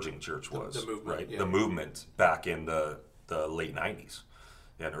 the emerging church was, the movement, right? yeah. The movement back in the late 90s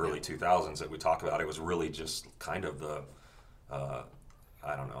and early 2000s that we talk about. It was really just kind of the,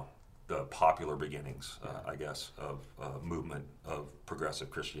 the popular beginnings, I guess, of movement of progressive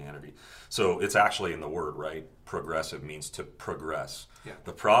Christianity. So it's actually in the word, right? Progressive means to progress. Yeah.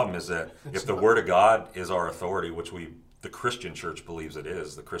 The problem is that if the Word of God is our authority, which the Christian church believes it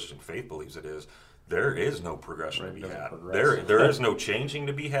is, the Christian faith believes it is, there is no progression to be doesn't had. progress. There is no changing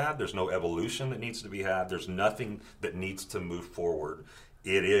to be had. There's no evolution that needs to be had. There's nothing that needs to move forward.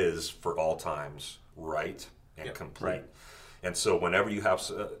 It is for all times right and complete. Right. And so whenever you have,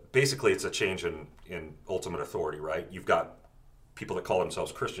 basically it's a change in ultimate authority, right? You've got people that call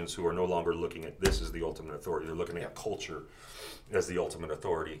themselves Christians who are no longer looking at this as the ultimate authority. They're looking at culture as the ultimate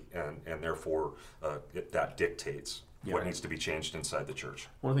authority, and therefore that dictates what needs to be changed inside the church.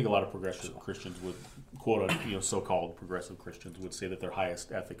 Well, I think a lot of progressive Christians would quote, so-called progressive Christians would say that their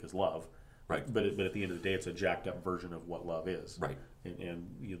highest ethic is love. Right. But at the end of the day, it's a jacked up version of what love is. Right. And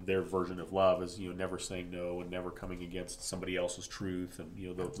their version of love is never saying no and never coming against somebody else's truth and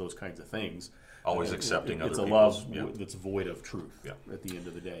those kinds of things. Always accepting It's other a love people's- that's void of truth. Yeah. At the end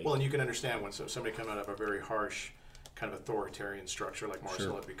of the day. Well, and you can understand when somebody comes out of a very harsh kind of authoritarian structure like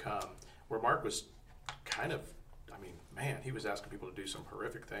Marcel had become, where Mark was kind of, he was asking people to do some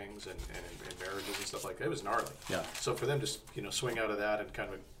horrific things and marriages and stuff like that. It was gnarly. Yeah. So for them to swing out of that and kind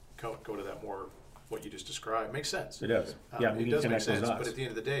of go to that more what you just described makes sense. It does. It does make sense. But at the end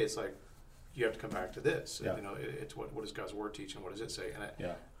of the day, it's like you have to come back to this. Yeah. It's what does God's word teach and what does it say?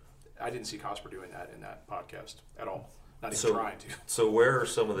 And I didn't see Cosper doing that in that podcast at all. Not even trying to. So where are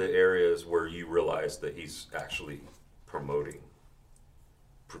some of the areas where you realize that he's actually promoting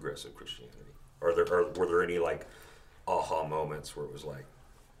progressive Christianity? Were there any like aha moments where it was like,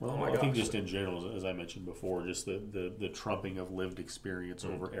 well, oh my I think gosh. just in general, as I mentioned before, just the trumping of lived experience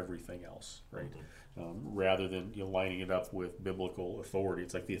over everything else, right? Rather than lining it up with biblical authority.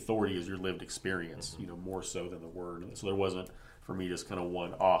 It's like the authority is your lived experience, more so than the word. So there wasn't, for me, just kind of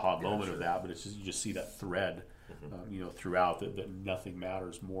one aha moment of that, but it's just you just see that thread, throughout that nothing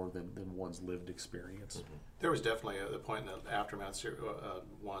matters more than one's lived experience. There was definitely a point in the aftermath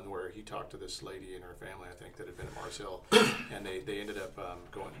one where he talked to this lady and her family, I think, that had been at Mars Hill, and they ended up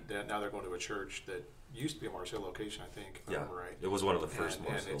going. Now they're going to a church that used to be a Mars Hill location, I think, if I remember right. It was one of the first and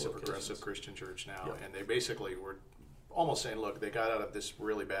Mars Hill it's a locations. progressive Christian church now, and they basically were almost saying, look, they got out of this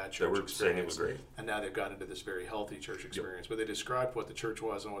really bad church experience. Saying it was great. And now they've got into this very healthy church experience. But they described what the church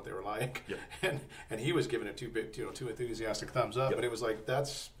was and what they were like. And he was giving it too enthusiastic thumbs up. But it was like,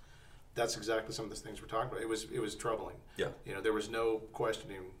 that's exactly some of the things we're talking about. It was troubling. Yeah. There was no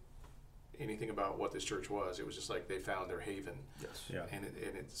questioning anything about what this church was. It was just like they found their haven. Yes. Yeah. And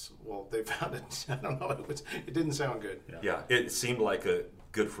they found it. I don't know. It didn't sound good. Yeah. It seemed like a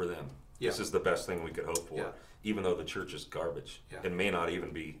good for them. This Yeah. is the best thing we could hope for. Yeah. Even though the church is garbage. Yeah. It may not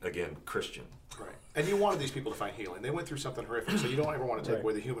even be, again, Christian. Right. And you wanted these people to find healing. They went through something horrific, so you don't ever want to take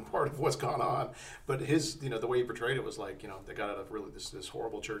away the human part of what's gone on. But his, the way he portrayed it was like, they got out of really this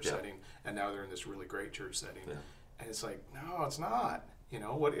horrible church setting, and now they're in this really great church setting. Yeah. And it's like, no, it's not.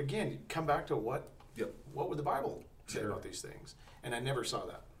 What? Again, you come back to what would the Bible say about these things? And I never saw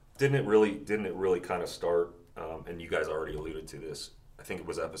that. Didn't it really kind of start? And you guys already alluded to this. I think it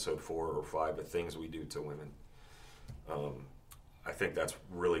was episode 4 or 5. The things we do to women. I think that's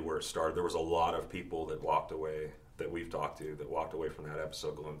really where it started. There was a lot of people that walked away that we've talked to that walked away from that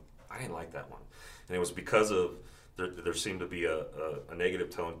episode going, I didn't like that one. And it was because of there seemed to be a negative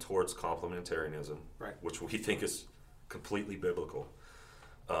tone towards complementarianism, which we think is completely biblical.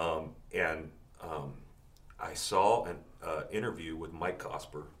 And I saw an interview with Mike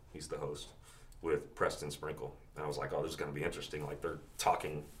Cosper, he's the host, with Preston Sprinkle. And I was like, oh, this is going to be interesting. Like they're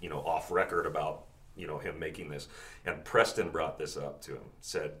talking, off record about him making this. And Preston brought this up to him,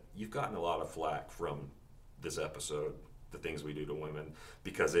 said, you've gotten a lot of flack from this episode, The Things We Do to Women,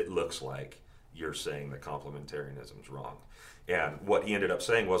 because it looks like you're saying that complementarianism is wrong. And what he ended up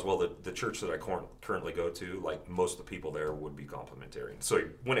saying was, well, the church that I currently go to, like most of the people there would be complementarian. So he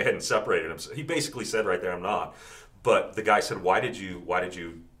went ahead and separated him. He basically said right there, I'm not. But the guy said, why did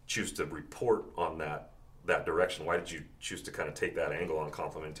you choose to report on that direction? Why did you choose to kind of take that angle on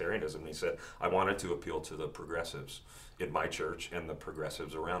complementarianism? And he said, I wanted to appeal to the progressives in my church and the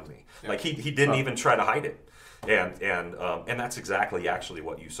progressives around me. Yeah. Like he didn't even try to hide it. And that's exactly actually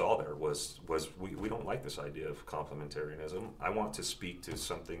what you saw there was we don't like this idea of complementarianism. I want to speak to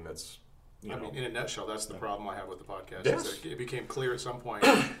something that's, I mean, in a nutshell, that's the problem I have with the podcast. Yes. Is that it became clear at some point,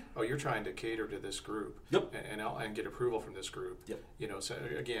 oh, you're trying to cater to this group, yep, and get approval from this group. Yep. You know, so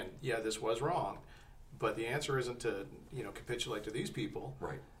again, yeah, this was wrong, but the answer isn't to capitulate to these people,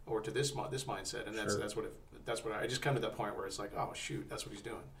 right, or to this mindset, and that's what I just come to that point where it's like, oh shoot, that's what he's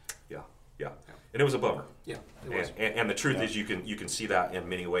doing. Yeah. And it was a bummer. Yeah, it was. And the truth is, you can see that in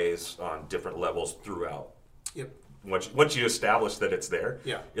many ways on different levels throughout. Yep. Once you establish that it's there,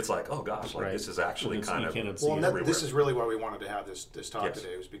 yeah, it's like, oh gosh, like this is actually kind of this is really why we wanted to have this talk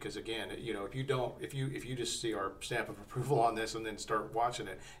today, was because again, if you just see our stamp of approval on this and then start watching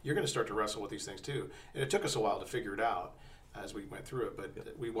it, you're going to start to wrestle with these things too. And it took us a while to figure it out as we went through it,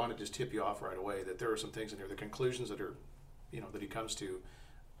 but we want to just tip you off right away that there are some things in there, the conclusions that are, that he comes to,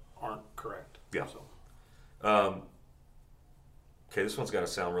 aren't correct. Yeah. So. Okay, this one's going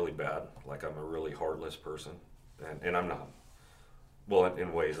to sound really bad, like I'm a really heartless person, and I'm not. Well,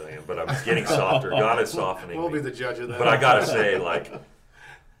 in ways I am, but I'm getting softer. God is softening me. We'll be the judge of that. But I got to say, like,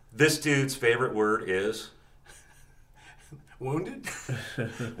 this dude's favorite word is... Wounded?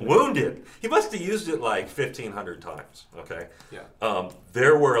 Wounded. He must have used it like 1,500 times, okay? Yeah.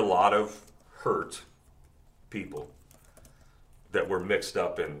 There were a lot of hurt people that were mixed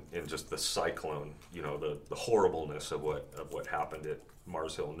up in just the cyclone, the horribleness of what happened at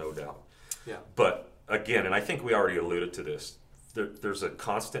Mars Hill, no doubt. Yeah. But again, and I think we already alluded to this, there's a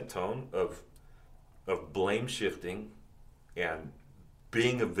constant tone of blame shifting and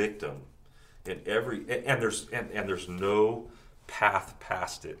being a victim in every, and there's no path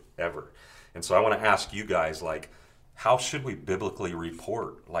past it ever. And so I want to ask you guys, like, how should we biblically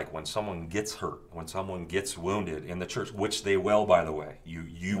report, like, when someone gets hurt, when someone gets wounded in the church, which they will, by the way,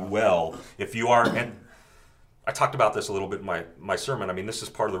 you will, if you are, and I talked about this a little bit in my sermon. I mean, this is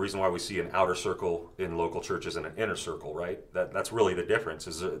part of the reason why we see an outer circle in local churches and an inner circle, right? That's really the difference,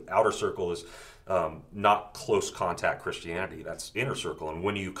 is the outer circle is not close contact Christianity. That's inner circle. And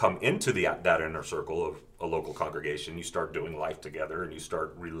when you come into that inner circle of a local congregation, you start doing life together and you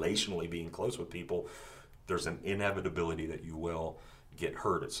start relationally being close with people, there's an inevitability that you will get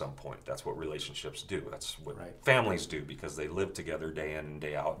hurt at some point. That's what relationships do. That's what families do, because they live together day in and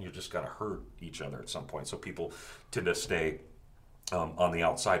day out, and you're just going to hurt each other at some point. So people tend to stay on the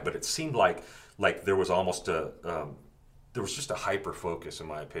outside. But it seemed like there was almost there was just a hyper focus, in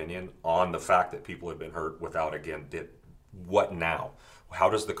my opinion, on the fact that people had been hurt without, again, what now? How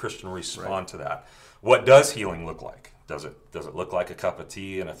does the Christian respond to that? What does healing look like? Does it look like a cup of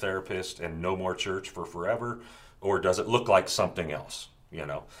tea and a therapist and no more church for forever? Or does it look like something else,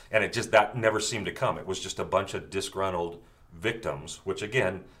 And that never seemed to come. It was just a bunch of disgruntled victims, which,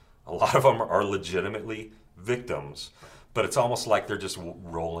 again, a lot of them are legitimately victims, but it's almost like they're just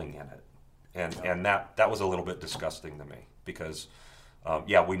rolling in it. And that was a little bit disgusting to me, because,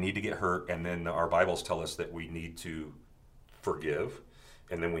 we need to get hurt, and then our Bibles tell us that we need to forgive,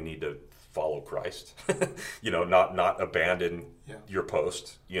 and then we need to follow Christ, not abandon your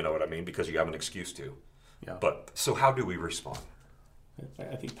post, you know what I mean, because you have an excuse to. Yeah. But so how do we respond?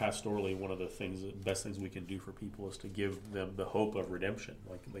 I think pastorally, one of the best things we can do for people is to give them the hope of redemption.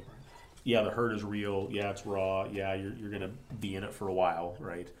 Like the hurt is real. Yeah, it's raw. Yeah, you're going to be in it for a while,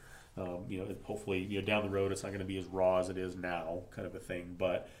 right? Hopefully, down the road, it's not going to be as raw as it is now, kind of a thing.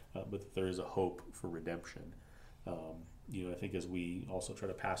 But there is a hope for redemption. I think as we also try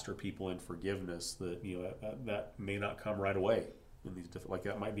to pastor people in forgiveness, that may not come right away. In these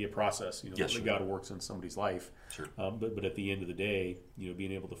that might be a process, that God works in somebody's life. Sure. But at the end of the day,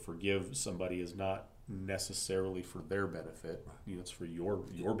 being able to forgive somebody is not necessarily for their benefit. It's for your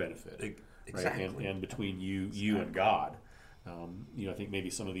benefit. Exactly. Right? And between you and God. I think maybe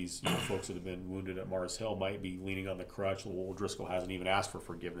some of these folks that have been wounded at Mars Hill might be leaning on the crutch. Well, Driscoll hasn't even asked for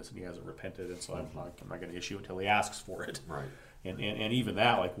forgiveness, and he hasn't repented, and so I'm not going to issue it until he asks for it. Right. And even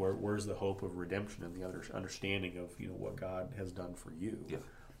that, like, where's the hope of redemption and the other understanding of what God has done for you? Yeah.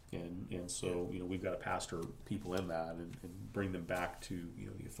 And so we've got to pastor people in that and bring them back to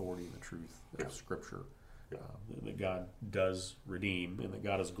the authority and the truth of Scripture. Yeah. That God does redeem, and that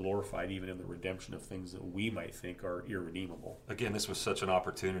God is glorified even in the redemption of things that we might think are irredeemable. Again, this was such an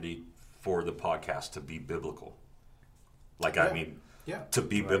opportunity for the podcast to be biblical. Yeah. To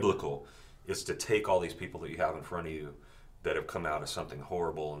be biblical is to take all these people that you have in front of you that have come out of something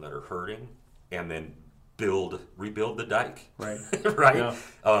horrible and that are hurting, and then rebuild the dike, Right. right?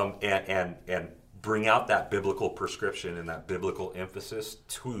 Yeah. And bring out that biblical prescription and that biblical emphasis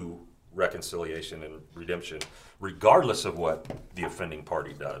to reconciliation and redemption, regardless of what the offending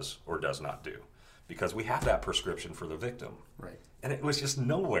party does or does not do, because we have that prescription for the victim. Right. And it was just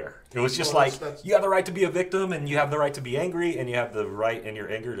nowhere. It was just that's- you have the right to be a victim, and you have the right to be angry, and you have the right in your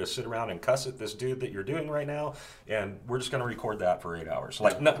anger to sit around and cuss at this dude that you're doing right now, and we're just going to record that for 8 hours.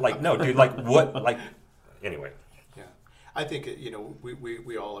 No, dude, what? Anyway. Yeah. I think,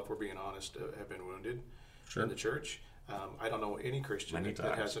 we all, if we're being honest, have been wounded in the church. I don't know any Christian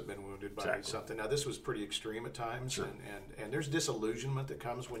that hasn't been wounded by something. Now, this was pretty extreme at times, and there's disillusionment that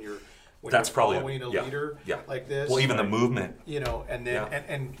comes when you're following a leader like this. Well, even the movement. And then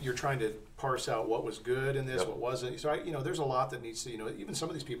and you're trying to parse out what was good in this, what wasn't. So there's a lot that needs to, even some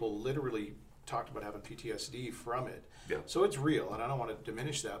of these people literally talked about having PTSD from it. Yeah. So it's real, and I don't want to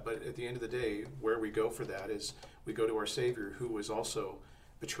diminish that, but at the end of the day, where we go for that is we go to our Savior, who was also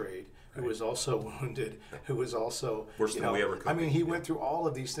betrayed, who was also wounded, who was also worse than we ever could. I mean, he went through all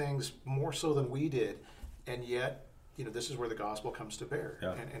of these things more so than we did, and yet this is where the gospel comes to bear,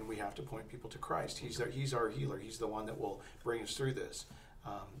 and we have to point people to Christ. He's our healer. He's the one that will bring us through this.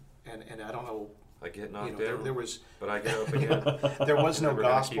 And I don't know. I get knocked down, but I get up again. There was no Never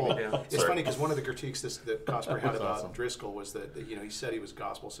gonna gospel. keep me down. It's funny because one of the critiques that Cosper had about Driscoll was that he said he was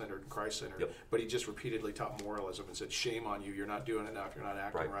gospel-centered and Christ-centered, but he just repeatedly taught moralism and said, shame on you, you're not doing it now if you're not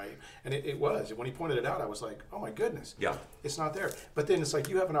acting right. And it was. When he pointed it out, I was like, oh my goodness, it's not there. But then it's like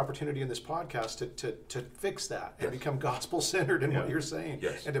you have an opportunity in this podcast to fix that and become gospel-centered in what you're saying,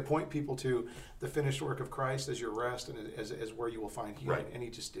 and to point people to the finished work of Christ as your rest and as where you will find healing, and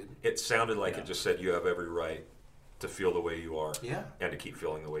he just didn't. It sounded like it just said you have every right to feel the way you are and to keep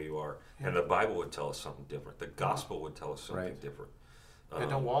feeling the way you are. And the Bible would tell us something different. The gospel would tell us something different. And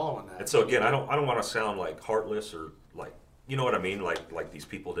don't wallow in that. And so again, I don't want to sound like heartless or like, you know what I mean? Like these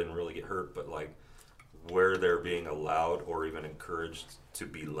people didn't really get hurt, but like where they're being allowed or even encouraged to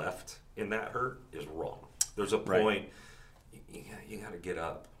be left in that hurt is wrong. There's a point you got to get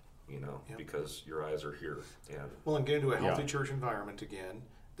up, because your eyes are here. And get into a healthy church environment again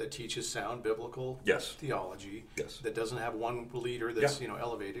that teaches sound biblical theology. That doesn't have one leader that's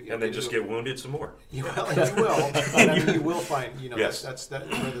elevated. And then just get wounded some more. You will. And you will find that's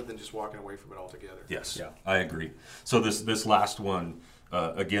that rather than just walking away from it altogether. Yes, I agree. So this last one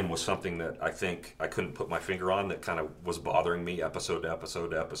again was something that I think I couldn't put my finger on, that kind of was bothering me episode to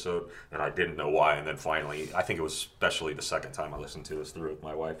episode, and I didn't know why. And then finally, I think it was especially the second time I listened to this through with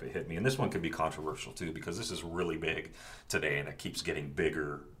my wife, it hit me. And this one could be controversial too, because this is really big today, and it keeps getting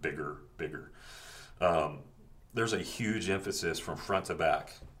bigger. There's a huge emphasis from front to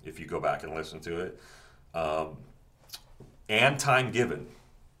back, if you go back and listen to it, and time given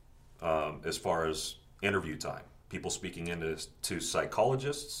as far as interview time. People speaking to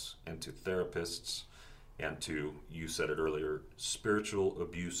psychologists and to therapists and to, you said it earlier, spiritual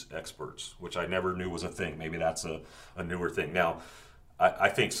abuse experts, which I never knew was a thing. Maybe that's a newer thing. Now, I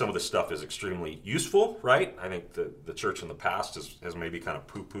think some of this stuff is extremely useful, right? I think the church in the past has maybe kind of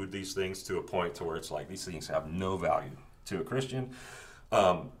poo-pooed these things to a point to where it's like these things have no value to a Christian.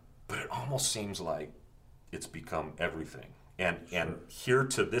 But it almost seems like it's become everything. And here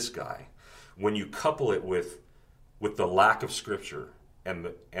to this guy, when you couple it with the lack of scripture and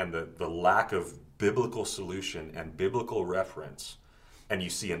the lack of biblical solution and biblical reference, and you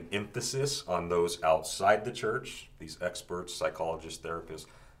see an emphasis on those outside the church, these experts, psychologists, therapists,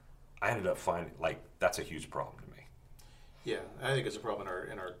 I ended up finding that's a huge problem to me. Yeah, I think it's a problem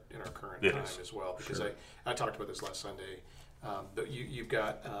in our current time as well, because I talked about this last Sunday. But you've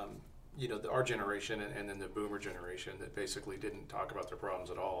got our generation and then the boomer generation that basically didn't talk about their problems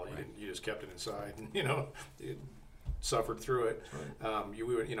at all. You just kept it inside, and it suffered through it.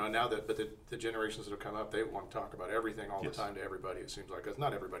 Now the generations that have come up, they want to talk about everything all the time to everybody. It seems like, it's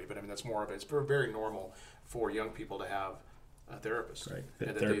not everybody, but I mean that's more of it. It's very normal for young people to have a therapist. Right.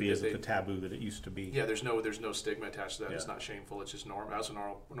 Therapy isn't the taboo that it used to be. Yeah, there's no stigma attached to that. It's not shameful. It's just normal. That's a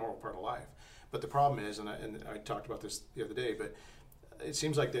normal part of life. But the problem is, and I talked about this the other day, but it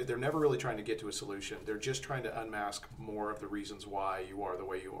seems like they're never really trying to get to a solution. They're just trying to unmask more of the reasons why you are the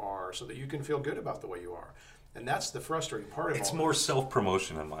way you are, so that you can feel good about the way you are. And that's the frustrating part of it. It's more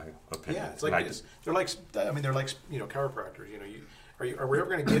self-promotion, in my opinion. Yeah, it's like they're like chiropractors. Are we ever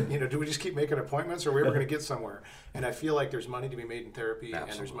going to get? Do we just keep making appointments, or are we ever going to get somewhere? And I feel like there's money to be made in therapy,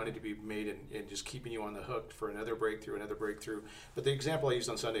 and there's money to be made in just keeping you on the hook for another breakthrough. But the example I used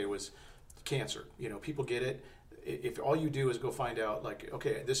on Sunday was cancer. People get it. If all you do is go find out, like,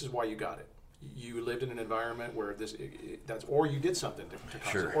 okay, this is why you got it. You lived in an environment where or you did something to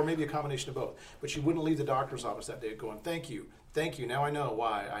cause Sure. it, or maybe a combination of both. But you wouldn't leave the doctor's office that day going, thank you. Now I know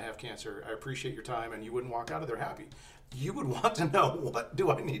why I have cancer. I appreciate your time, and you wouldn't walk out of there happy. You would want to know, what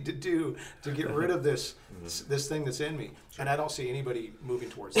do I need to do to get rid of this thing that's in me? And I don't see anybody moving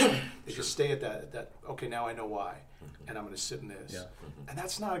towards that. They just stay at that. Okay, now I know why, and I'm going to sit in this. Yeah. And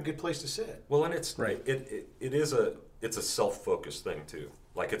that's not a good place to sit. Well, and it's Right. it's a self-focused thing too.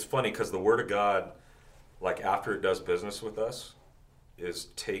 Like, it's funny because the Word of God, like, after it does business with us, is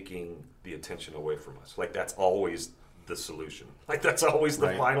taking the attention away from us. Like, that's always the solution. Like, that's always the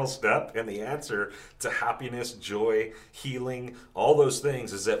Right. final step, and the answer to happiness, joy, healing, all those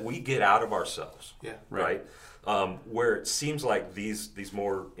things is that we get out of ourselves. Yeah. Right. Where it seems like these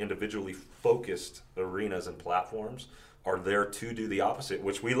more individually focused arenas and platforms are there to do the opposite,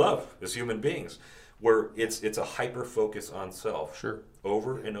 which we love as human beings, where it's a hyper focus on self. Sure.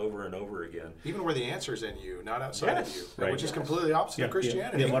 Over and over and over again. Even where the answer's in you, not outside Yes. of you, Right. which is completely opposite of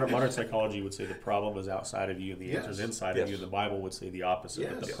Christianity. Yeah, modern psychology would say the problem is outside of you and the Yes. answer's inside Yes. of you. And the Bible would say the opposite,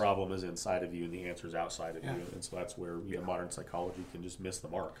 that the Yes. problem is inside of you and the answer's outside of Yeah. you. And so that's where modern psychology can just miss the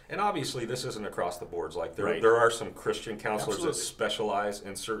mark. And obviously, this isn't across the boards. Like, there Right. there are some Christian counselors Absolutely. that specialize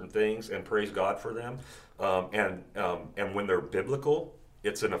in certain things, and praise God for them. And when they're biblical,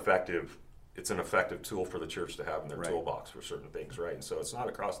 it's an effective tool for the church to have in their Right. toolbox for certain things, right? And so it's not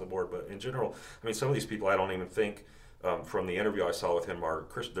across the board, but in general, I mean, some of these people I don't even think from the interview I saw with him are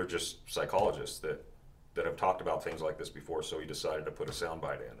Christian. They're just psychologists that have talked about things like this before. So he decided to put a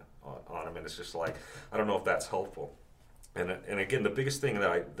soundbite in on him, and it's just like, I don't know if that's helpful. And again, the biggest thing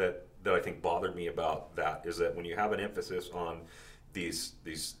that I think bothered me about that is that when you have an emphasis on these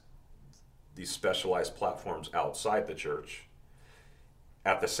specialized platforms outside the church,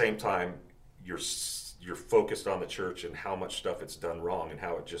 at the same time you're focused on the church and how much stuff it's done wrong and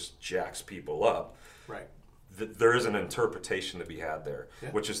how it just jacks people up. Right. There is an interpretation to be had there,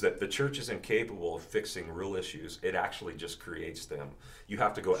 Yeah. which is that the church is incapable of fixing real issues. It actually just creates them. You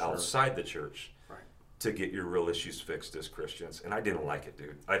have to go outside the church Right. to get your real issues fixed as Christians. And I didn't like it,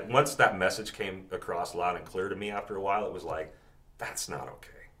 dude. Once that message came across loud and clear to me after a while, it was like, that's not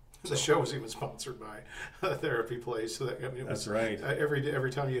okay. The show was even sponsored by a therapy place. So that, it That's was, right.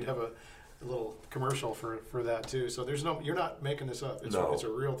 Every time you'd have a little commercial for that too. So you're not making this up. It's a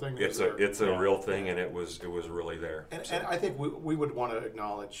real thing. It's a real thing, and it was really there. And I think we would want to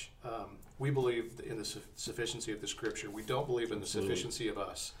acknowledge, we believe in the sufficiency of the Scripture. We don't believe in the sufficiency of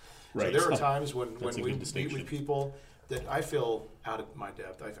us. Right. So there are times when That's a we good meet distinction. with people that I feel out of my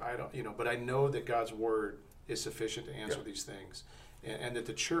depth. I don't, but I know that God's Word is sufficient to answer these things. And that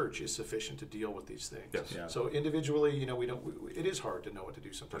the church is sufficient to deal with these things. Yes. Yeah. So individually, it is hard to know what to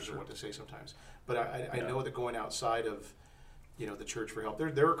do sometimes sure. or what to say sometimes. But I know that going outside of, the church for help,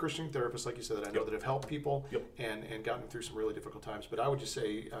 there are Christian therapists, like you said, that I know that have helped people and gotten through some really difficult times. But I would just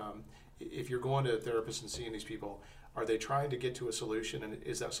say, if you're going to a therapist and seeing these people, are they trying to get to a solution, and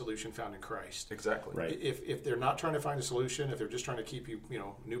is that solution found in Christ? Exactly. Right. If they're not trying to find a solution, if they're just trying to keep you,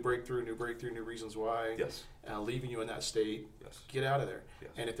 new breakthrough, new reasons why, Yes. leaving you in that state, Yes. get out of there.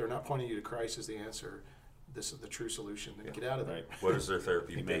 Yes. And if they're not pointing you to Christ as the answer, this is the true solution, then get out of there. Right. What is their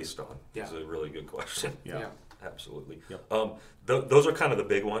therapy Amen. based on? Yeah. Is a really good question. Yeah. Absolutely. Yep. Those are kind of the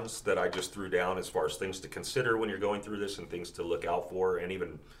big ones that I just threw down as far as things to consider when you're going through this and things to look out for, and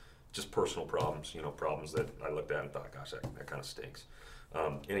even just personal problems, problems that I looked at and thought, gosh, that kind of stinks.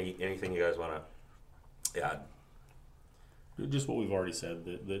 Anything you guys want to add? Just what we've already said,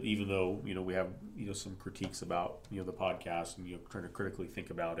 that even though we have some critiques about the podcast and trying to critically think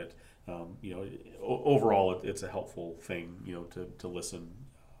about it, overall it's a helpful thing to listen,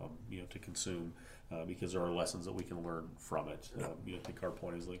 to consume, because there are lessons that we can learn from it. I think our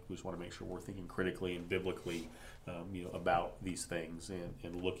point is, like, we just want to make sure we're thinking critically and biblically about these things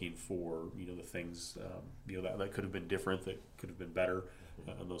and looking for the things that could have been different, that could have been better,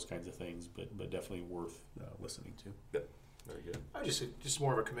 and those kinds of things, but definitely worth listening to. Yep. Very good. I just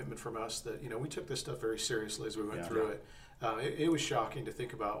more of a commitment from us that we took this stuff very seriously as we went Yeah. through it. It was shocking to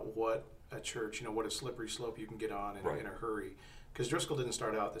think about what a church, what a slippery slope you can get on in a hurry. Because Driscoll didn't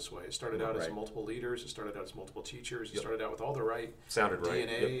start out this way. It started out as Right. multiple leaders. It started out as multiple teachers. It Yep. started out with all the right Sounded right.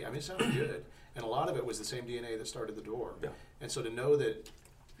 DNA. Yep. I mean, it sounded good. And a lot of it was the same DNA that started the door. Yeah. And so to know that,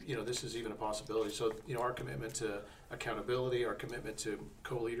 this is even a possibility. So, our commitment to accountability, our commitment to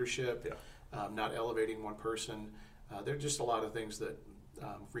co-leadership, not elevating one person, there are just a lot of things that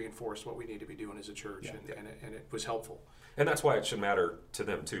reinforce what we need to be doing as a church, and it was helpful. And that's why it should matter to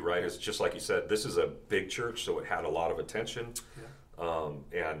them too, right? It's just like you said, this is a big church, so it had a lot of attention. Yeah.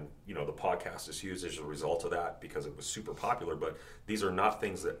 And the the podcast is huge as a result of that because it was super popular. But these are not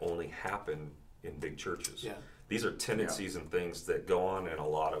things that only happen in big churches. Yeah. These are tendencies and things that go on in a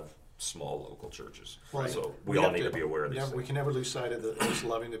lot of small local churches. Right. So we all need to be aware of these We things. can never lose sight of just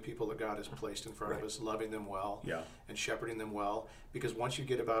loving the people that God has placed in front of us, loving them well, Yeah. and shepherding them well. Because once you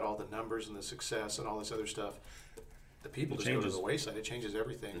get about all the numbers and the success and all this other stuff, the people just go to the wayside. It changes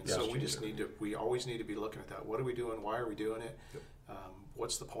everything. And so we always need to be looking at that. What are we doing? Why are we doing it? Yep.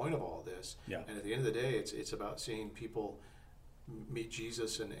 What's the point of all this? Yeah. And at the end of the day, it's about seeing people meet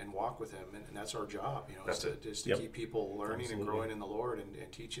Jesus and walk with him, and that's our job. That's is to keep people learning Absolutely. and growing in the Lord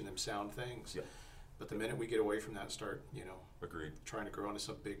and teaching them sound things. Yep. But the minute we get away from that and start, Agreed. trying to grow into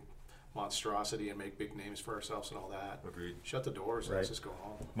some big monstrosity and make big names for ourselves and all that, Agreed. shut the doors and let's just go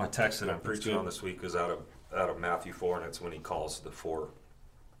home. My text that I'm That's preaching good. on this week is out of Matthew 4, and it's when he calls the four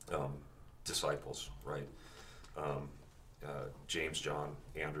disciples, right? James, John,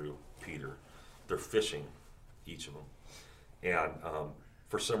 Andrew, Peter. They're fishing, each of them. And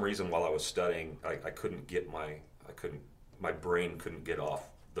for some reason, while I was studying, I couldn't get my brain couldn't get off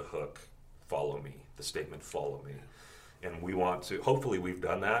the hook, follow me, the statement, follow me. And we want to, hopefully we've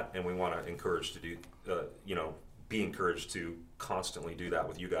done that, and we want to encourage to do, be encouraged to constantly do that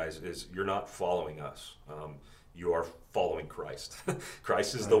with you guys, is you're not following us. You are following Christ.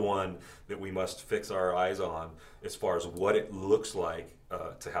 Christ is the one that we must fix our eyes on as far as what it looks like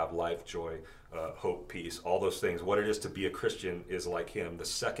to have life, joy, hope, peace, all those things. What it is to be a Christian is like him. The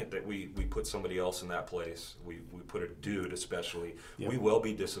second that we put somebody else in that place, we put a dude especially, we will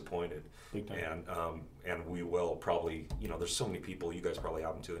be disappointed. Big time. And we will probably, there's so many people, you guys probably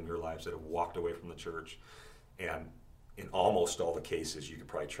happen to in your lives, that have walked away from the church, and in almost all the cases you could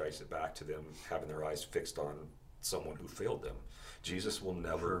probably trace it back to them having their eyes fixed on someone who failed them. Jesus will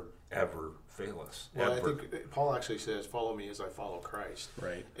never ever fail us. Well, ever. I think Paul actually says, "Follow me as I follow Christ."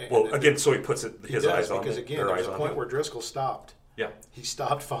 Right. Well, again, so he puts his eyes on because them, again, their there's eyes a on point him. where Driscoll stopped. Yeah. He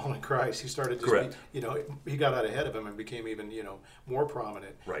stopped following Christ. He started just, Correct. He got out ahead of him and became even, more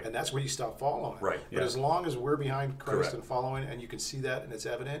prominent. Right. And that's where you stop following. Right. But Yeah. as long as we're behind Christ Correct. and following, and you can see that and it's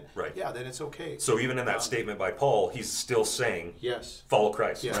evident, Right. yeah, then it's okay. So even in that statement by Paul, he's still saying, Yes. follow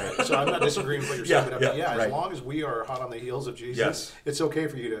Christ. Yeah. So I'm not disagreeing with what you're saying, but as right. long as we are hot on the heels of Jesus, Yes. it's okay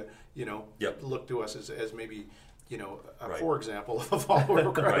for you to, Yep. look to us as maybe, a Right. poor example of a follower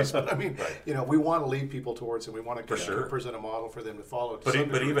of Christ. But I mean, Right. we want to lead people towards him. We want to For sure. present a model for them to follow. to But some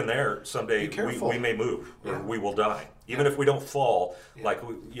degree. even there, someday Be careful. we may move, or Yeah. we will die. Even if we don't fall, Yeah. like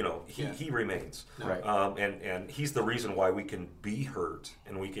Yeah. he remains, No. Right. and he's the reason why we can be hurt,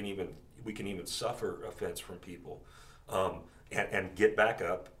 and we can even suffer offense from people, and get back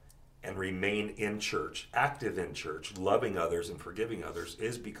up and remain in church, active in church, loving others and forgiving others,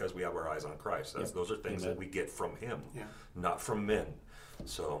 is because we have our eyes on Christ. Those are things Amen. that we get from Him, Yeah. not from men.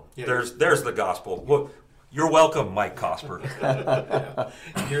 So Yeah. there's the gospel. Well, you're welcome, Mike Cosper. Yeah.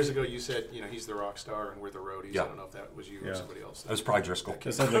 Years ago, you said, he's the rock star and we're the roadies. Yeah. I don't know if that was you or Yeah. somebody else. That was probably Driscoll.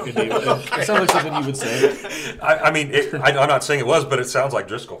 It sounds like it sounds like something you would say. I'm not saying it was, but it sounds like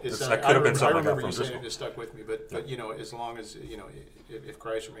Driscoll. That could have been something I got remember from you saying Driscoll. it just stuck with me. But as long as if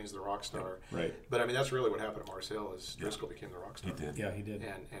Christ remains the rock star, Right. But that's really what happened at Mars Hill is Driscoll became the rock star. He did. Yeah, he did.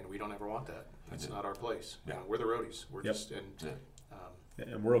 And we don't ever want that. It's not our place. Yeah. We're the roadies. We're Yep. just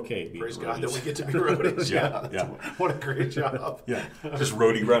And we're okay. being praise the God that roadies. we get to be roadies. Yeah. What a great job. Yeah, just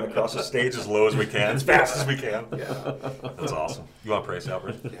roadie run across the stage as low as we can, as fast as we can. Yeah. That's awesome. You want to praise,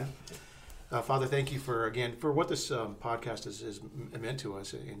 Albert? Yeah. Father, thank you for what this podcast is meant to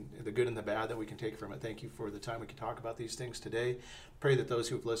us, in the good and the bad that we can take from it. Thank you for the time we can talk about these things today. Pray that those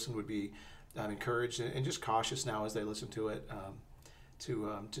who have listened would be encouraged and just cautious now as they listen to it,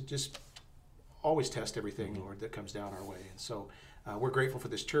 to just always test everything, Lord, that comes down our way. And so we're grateful for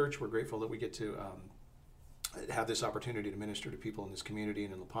this church. We're grateful that we get to have this opportunity to minister to people in this community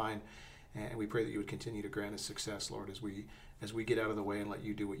and in Lapine. And we pray that you would continue to grant us success, Lord, as we get out of the way and let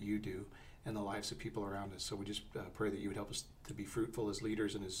you do what you do in the lives of people around us. So we just pray that you would help us to be fruitful as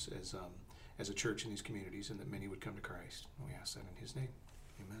leaders and as a church in these communities, and that many would come to Christ. And we ask that in His name.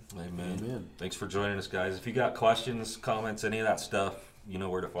 Amen. Amen. Thanks for joining us, guys. If you got questions, comments, any of that stuff, you know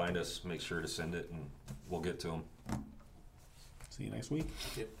where to find us. Make sure to send it, and we'll get to them. See you next week.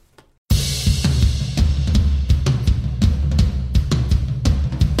 Yep.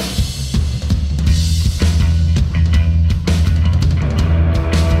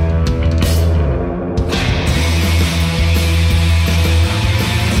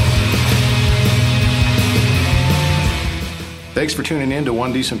 Thanks for tuning in to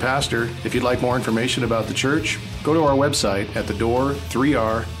One Decent Pastor. If you'd like more information about the church, go to our website at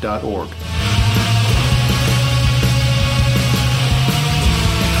thedoor3r.org.